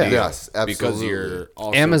great Yeah. deal. Yes, Because absolutely. you're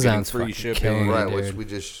also Amazon's getting free fucking shipping. killing it. right, which dude. we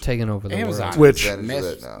just taking over the Amazon, world. Which-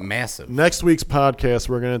 advantage of that now. massive. Next week's podcast,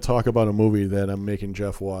 we're gonna talk about a movie that I'm making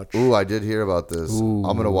Jeff watch. Ooh, I did hear about this. Ooh.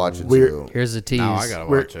 I'm gonna watch it We're- too. Here's a tease. Now I gotta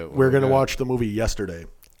We're, watch it. we're gonna watch the movie Yesterday,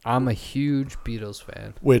 I'm a huge Beatles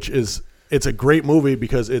fan. which is it's a great movie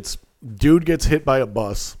because it's dude gets hit by a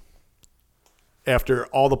bus after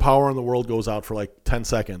all the power in the world goes out for like 10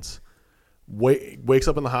 seconds. Wakes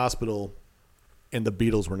up in the hospital, and the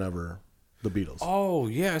Beatles were never the Beatles. Oh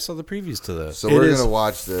yeah, I saw the previews to this. So It we're is gonna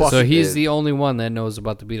watch this. fucking- So he's It- the only one that knows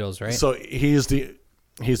about the Beatles, right? So he's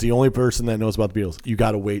the only person that knows about the Beatles. You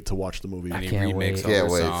got to wait to watch the movie. And he can't remakes wait. all Can't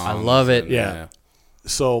their wait. songs I love it. and, Yeah.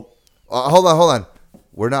 So Hold on.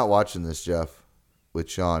 We're not watching this, Jeff, with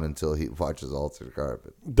Sean until he watches Altered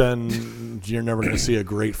Carbon. then you're never going to see a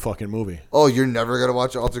great fucking movie. Oh, you're never gonna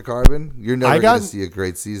watch Altered Carbon? You're never gonna see a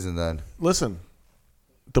great season then. Listen,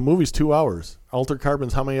 the movie's 2 hours. Altered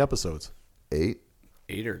Carbon's how many episodes? 8.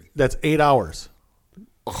 8 or That's 8 hours.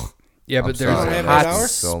 yeah, but I'm there's sorry, I hot love you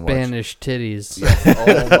so much. Spanish titties.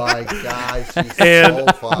 Oh my gosh, she's And so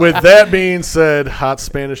fun. with that being said, hot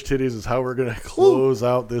Spanish titties is how we're going to close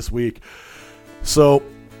out this week. So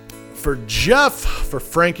for Jeff, for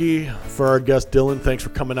Frankie, for our guest Dylan, thanks for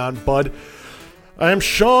coming on, bud. I am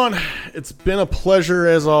Sean. It's been a pleasure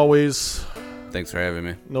as always. Thanks for having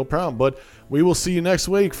me. No problem, bud. We will see you next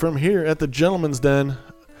week from here at the Gentleman's Den.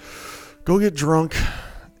 Go get drunk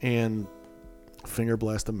and finger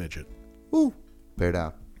blast a midget. Bear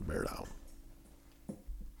down. Bear down.